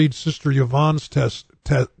want to read Sister Yvonne's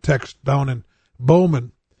text down in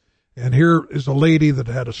Bowman. And here is a lady that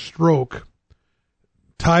had a stroke,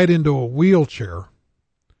 tied into a wheelchair.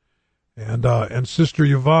 And Sister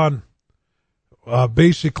Yvonne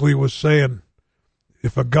basically was saying,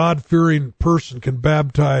 if a God-fearing person can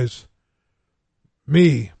baptize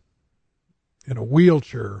me in a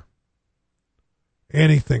wheelchair,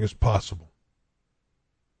 anything is possible.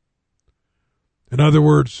 In other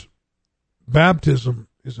words, baptism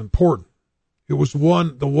is important. It was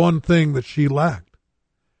the one thing that she lacked.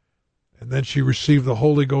 And then she received the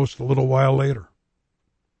Holy Ghost a little while later.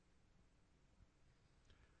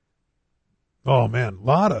 Oh man, a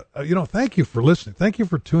lot of, thank you for listening. Thank you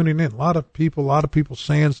for tuning in. A lot of people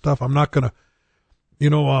saying stuff. I'm not going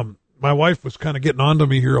to, my wife was kind of getting on to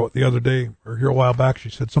me here the other day or here a while back.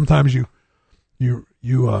 She said, sometimes you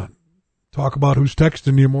talk about who's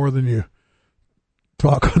texting you more than you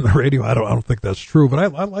talk on the radio. I don't think that's true, but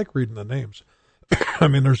I like reading the names. I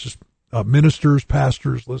mean, there's just ministers,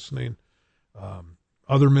 pastors listening,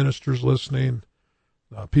 other ministers listening,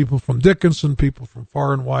 people from Dickenson, people from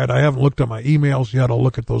far and wide. I haven't looked at my emails yet. I'll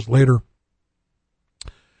look at those later.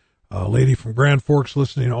 A lady from Grand Forks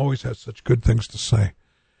listening always has such good things to say.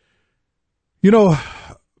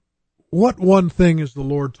 What one thing is the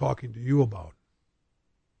Lord talking to you about?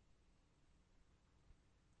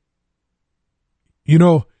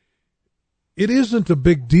 It isn't a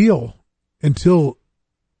big deal until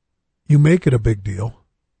you make it a big deal.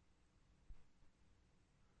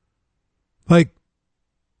 Like,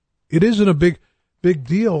 it isn't a big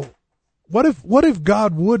deal. What if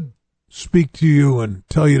God would speak to you and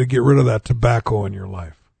tell you to get rid of that tobacco in your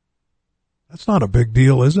life? That's not a big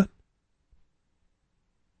deal, is it?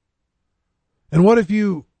 And what if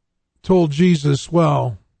you told Jesus,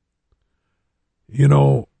 well,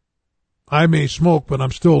 I may smoke, but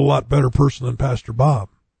I'm still a lot better person than Pastor Bob?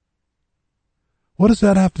 What does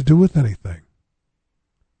that have to do with anything?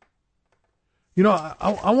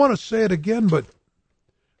 I want to say it again, but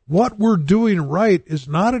what we're doing right is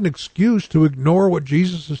not an excuse to ignore what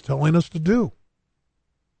Jesus is telling us to do.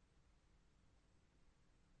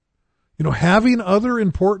 Having other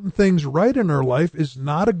important things right in our life is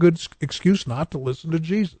not a good excuse not to listen to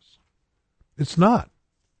Jesus. It's not.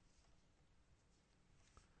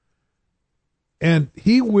 And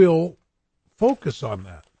he will focus on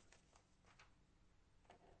that.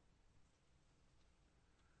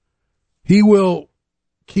 He will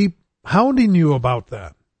keep hounding you about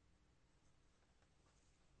that.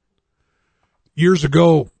 Years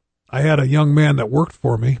ago, I had a young man that worked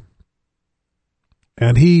for me,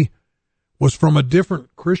 and he was from a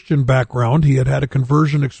different Christian background. He had had a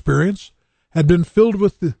conversion experience, had been filled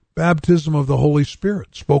with the baptism of the Holy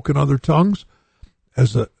Spirit, spoke in other tongues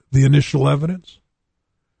as the initial evidence.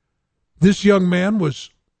 This young man was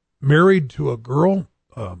married to a girl,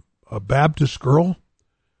 a Baptist girl,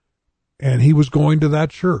 and he was going to that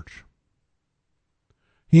church.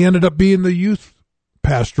 He ended up being the youth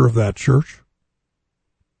pastor of that church.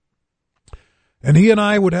 And he and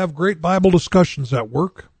I would have great Bible discussions at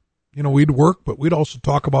work. We'd work, but we'd also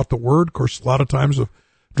talk about the Word. Of course, a lot of times of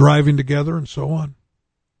driving together and so on.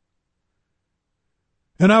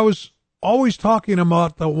 And I was always talking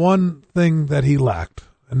about the one thing that he lacked,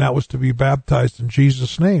 and that was to be baptized in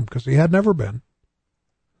Jesus' name, because he had never been.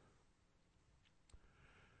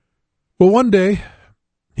 Well, one day,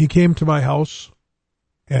 he came to my house,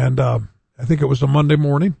 and I think it was a Monday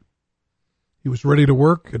morning. He was ready to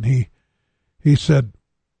work, and he said,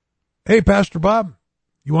 "Hey, Pastor Bob,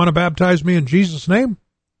 you want to baptize me in Jesus' name?"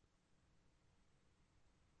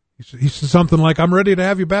 He said something like, "I'm ready to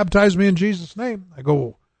have you baptize me in Jesus' name." I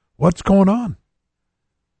go, "What's going on?"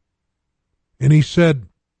 And he said,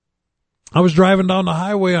 "I was driving down the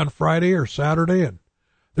highway on Friday or Saturday, and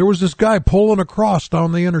there was this guy pulling a cross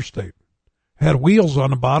down the interstate. Had wheels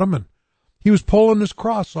on the bottom, and he was pulling this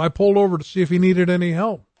cross, so I pulled over to see if he needed any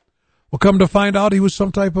help. Well, come to find out, he was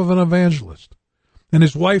some type of an evangelist. And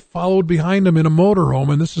his wife followed behind him in a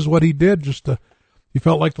motorhome, and this is what he did. He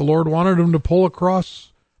felt like the Lord wanted him to pull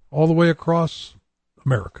across, all the way across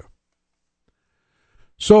America.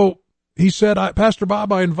 So he said, Pastor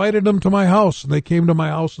Bob, I invited them to my house, and they came to my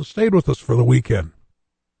house and stayed with us for the weekend.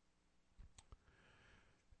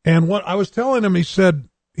 And what I was telling him, he said,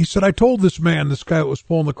 I told this guy that was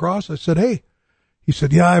pulling the cross, I said, "Hey, He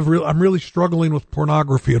said, yeah, I'm really struggling with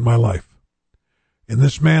pornography in my life. And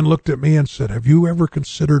this man looked at me and said, have you ever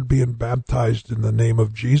considered being baptized in the name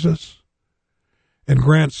of Jesus? And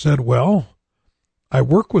Grant said, well, I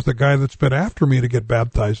work with a guy that's been after me to get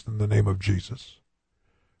baptized in the name of Jesus.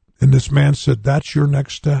 And this man said, that's your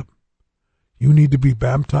next step. You need to be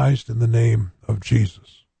baptized in the name of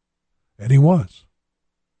Jesus. And he was.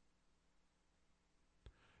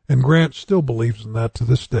 And Grant still believes in that to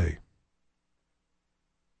this day.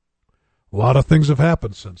 A lot of things have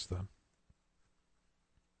happened since then.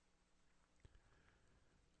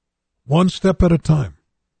 One step at a time.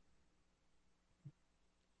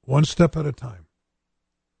 One step at a time.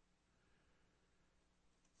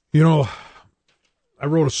 You know, I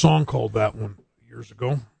wrote a song called that one years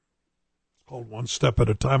ago. It's called One Step at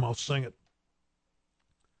a Time. I'll sing it.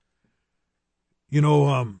 You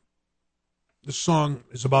know, this song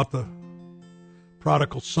is about the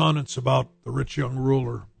prodigal son. It's about the rich young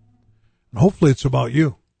ruler. And hopefully it's about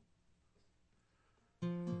you.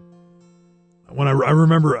 When I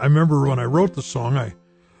remember when I wrote the song, I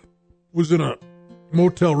was in a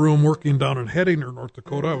motel room working down in Hettinger, North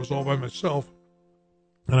Dakota. I was all by myself.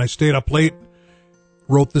 And I stayed up late,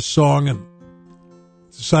 wrote this song, and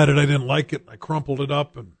decided I didn't like it. I crumpled it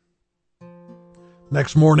up, and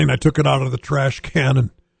next morning I took it out of the trash can,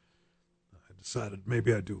 and I decided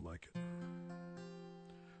maybe I do like it.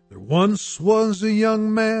 There once was a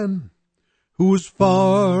young man who was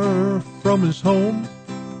far from his home.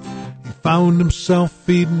 He found himself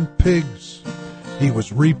feeding pigs. He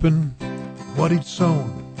was reaping what he'd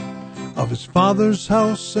sown. Of his father's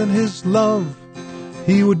house and his love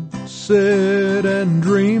he would sit and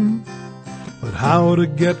dream. But how to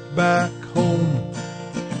get back home,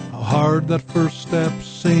 how hard that first step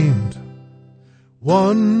seemed.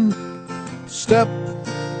 One step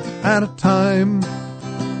at a time.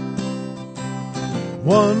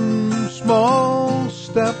 One small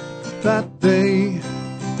step that day.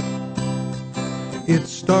 It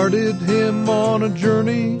started him on a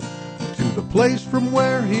journey to the place from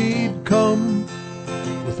where he'd come.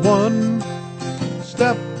 With one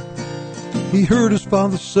step, he heard his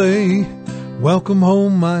father say, welcome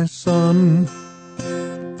home, my son.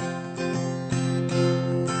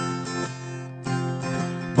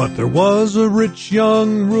 But there was a rich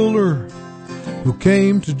young ruler who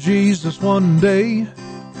came to Jesus one day.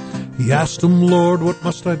 He asked him, Lord, what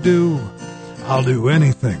must I do? I'll do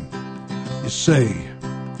anything you say.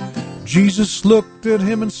 Jesus looked at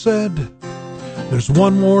him and said, there's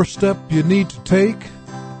one more step you need to take.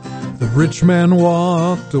 The rich man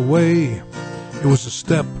walked away. It was a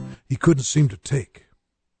step he couldn't seem to take.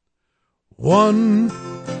 One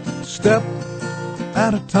step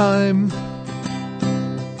at a time.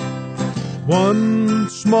 One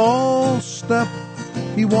small step,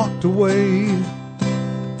 he walked away.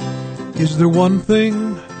 Is there one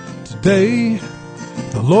thing today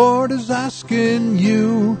the Lord is asking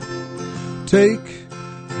you? Take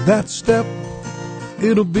that step.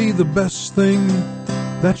 It'll be the best thing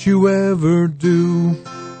that you ever do.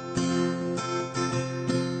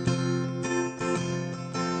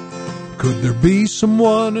 Could there be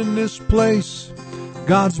someone in this place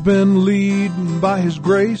God's been leading by His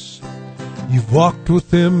grace? You've walked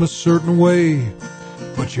with Him a certain way,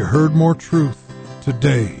 but you heard more truth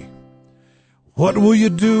today. What will you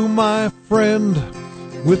do, my friend,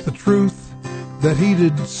 with the truth that He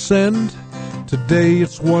did send? Today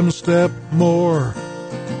it's one step more.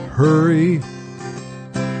 Hurry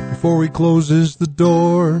before He closes the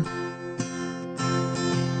door.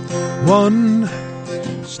 One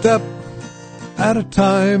step at a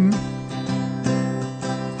time.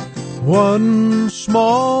 One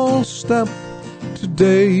small step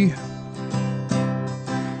today.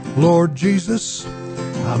 Lord Jesus,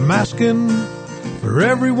 I'm asking for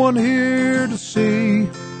everyone here to see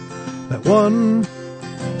that one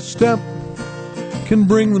step can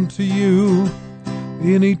bring them to you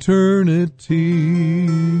in eternity.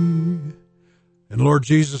 And Lord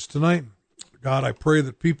Jesus, tonight, God, I pray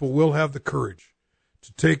that people will have the courage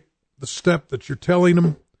to take the step that you're telling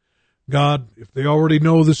them. God, if they already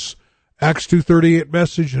know this Acts 2:38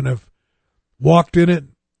 message and have walked in it,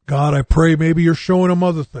 God, I pray maybe you're showing them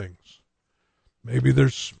other things. Maybe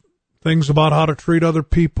there's things about how to treat other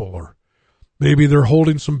people, or maybe they're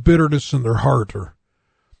holding some bitterness in their heart, or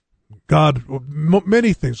God,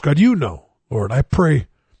 many things. God, you know, Lord, I pray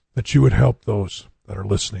that you would help those that are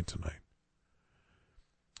listening tonight.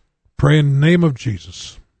 Pray in the name of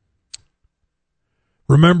Jesus.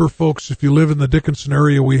 Remember, folks, if you live in the Dickenson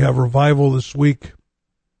area, we have revival this week.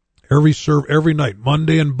 Every night,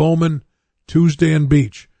 Monday in Bowman, Tuesday in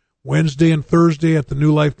Beach. Wednesday and Thursday at the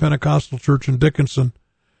New Life Pentecostal Church in Dickenson.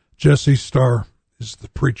 Jesse Starr is the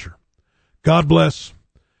preacher. God bless.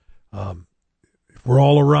 If we're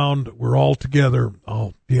all around, we're all together.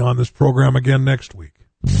 I'll be on this program again next week.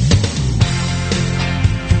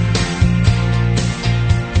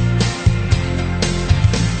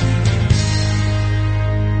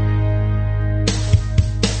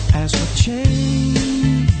 As for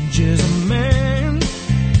changes a man,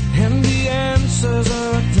 and the answers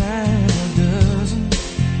are a dime a dozen.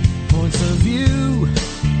 Points of view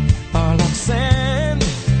are like sand,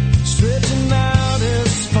 stretching out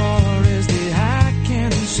as far as the eye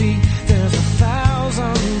can see. There's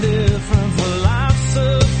 1,000 different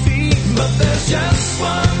philosophies, but there's just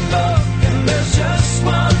one book and there's just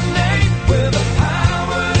one name with the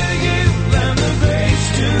power to give and the grace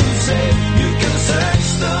to save. You can search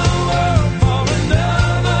the world for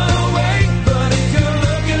another way, but if you're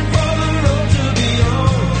looking for the road to be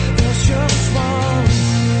on, there's just one.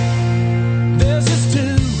 There's just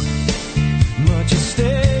too much at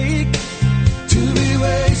stake to be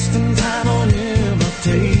wasting time on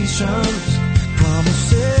imitations,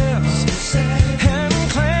 promises, and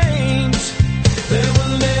claims. There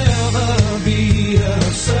will never be a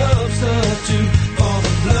substitute for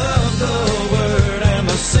the blood, the word, and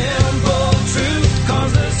the simple truth.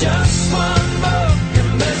 'Cause there's just one book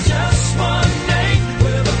and there's just one name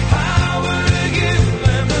with the power to give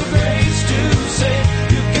and the grace to save.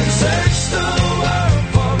 You can search the world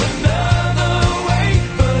for another way,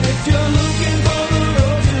 but if you're looking for the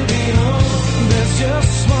road to be home, there's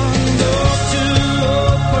just one door to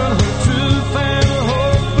open. The truth and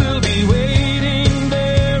hope will be waiting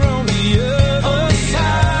there on the other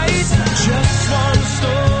side. Just one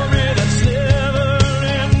story that's never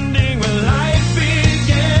ending, with life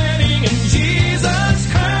beginning in Jesus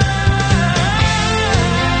Christ.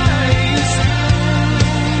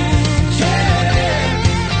 Yeah.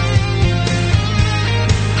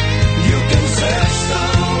 You can search the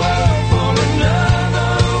world for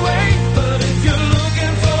another way, but if you're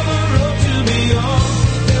looking for the road to be on,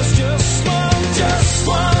 there's just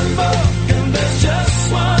one book, and there's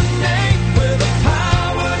just one name with the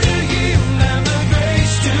power to give and the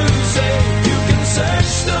grace to save. You can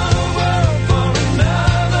search the world for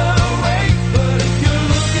another way, but if you're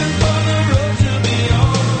looking for the road to be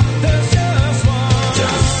on, there's just one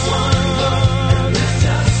book, and there's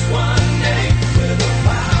just one name with the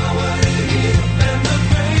power to give and the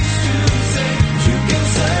grace to save. You can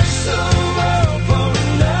search the world for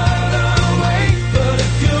another way, but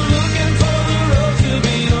if you're looking for the road to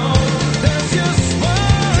be on, there's just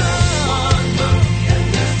one book, and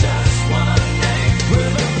there's just one name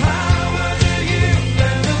with the power to give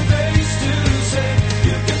and the grace to save.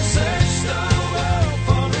 You can search the world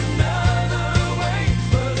for another way,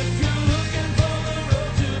 but if you're looking for the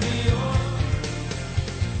road to be on,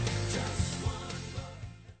 just one book.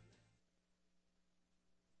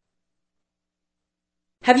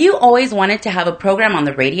 Have you always wanted to have a program on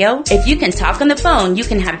the radio? If you can talk on the phone, you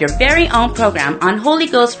can have your very own program on Holy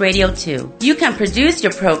Ghost Radio 2. You can produce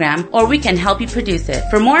your program, or we can help you produce it.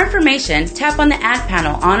 For more information, tap on the ad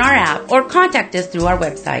panel on our app or contact us through our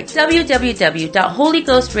website,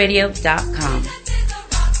 www.holyghostradio.com.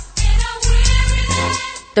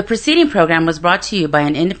 The preceding program was brought to you by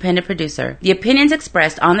an independent producer. The opinions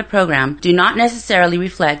expressed on the program do not necessarily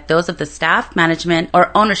reflect those of the staff, management,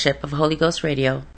 or ownership of Holy Ghost Radio.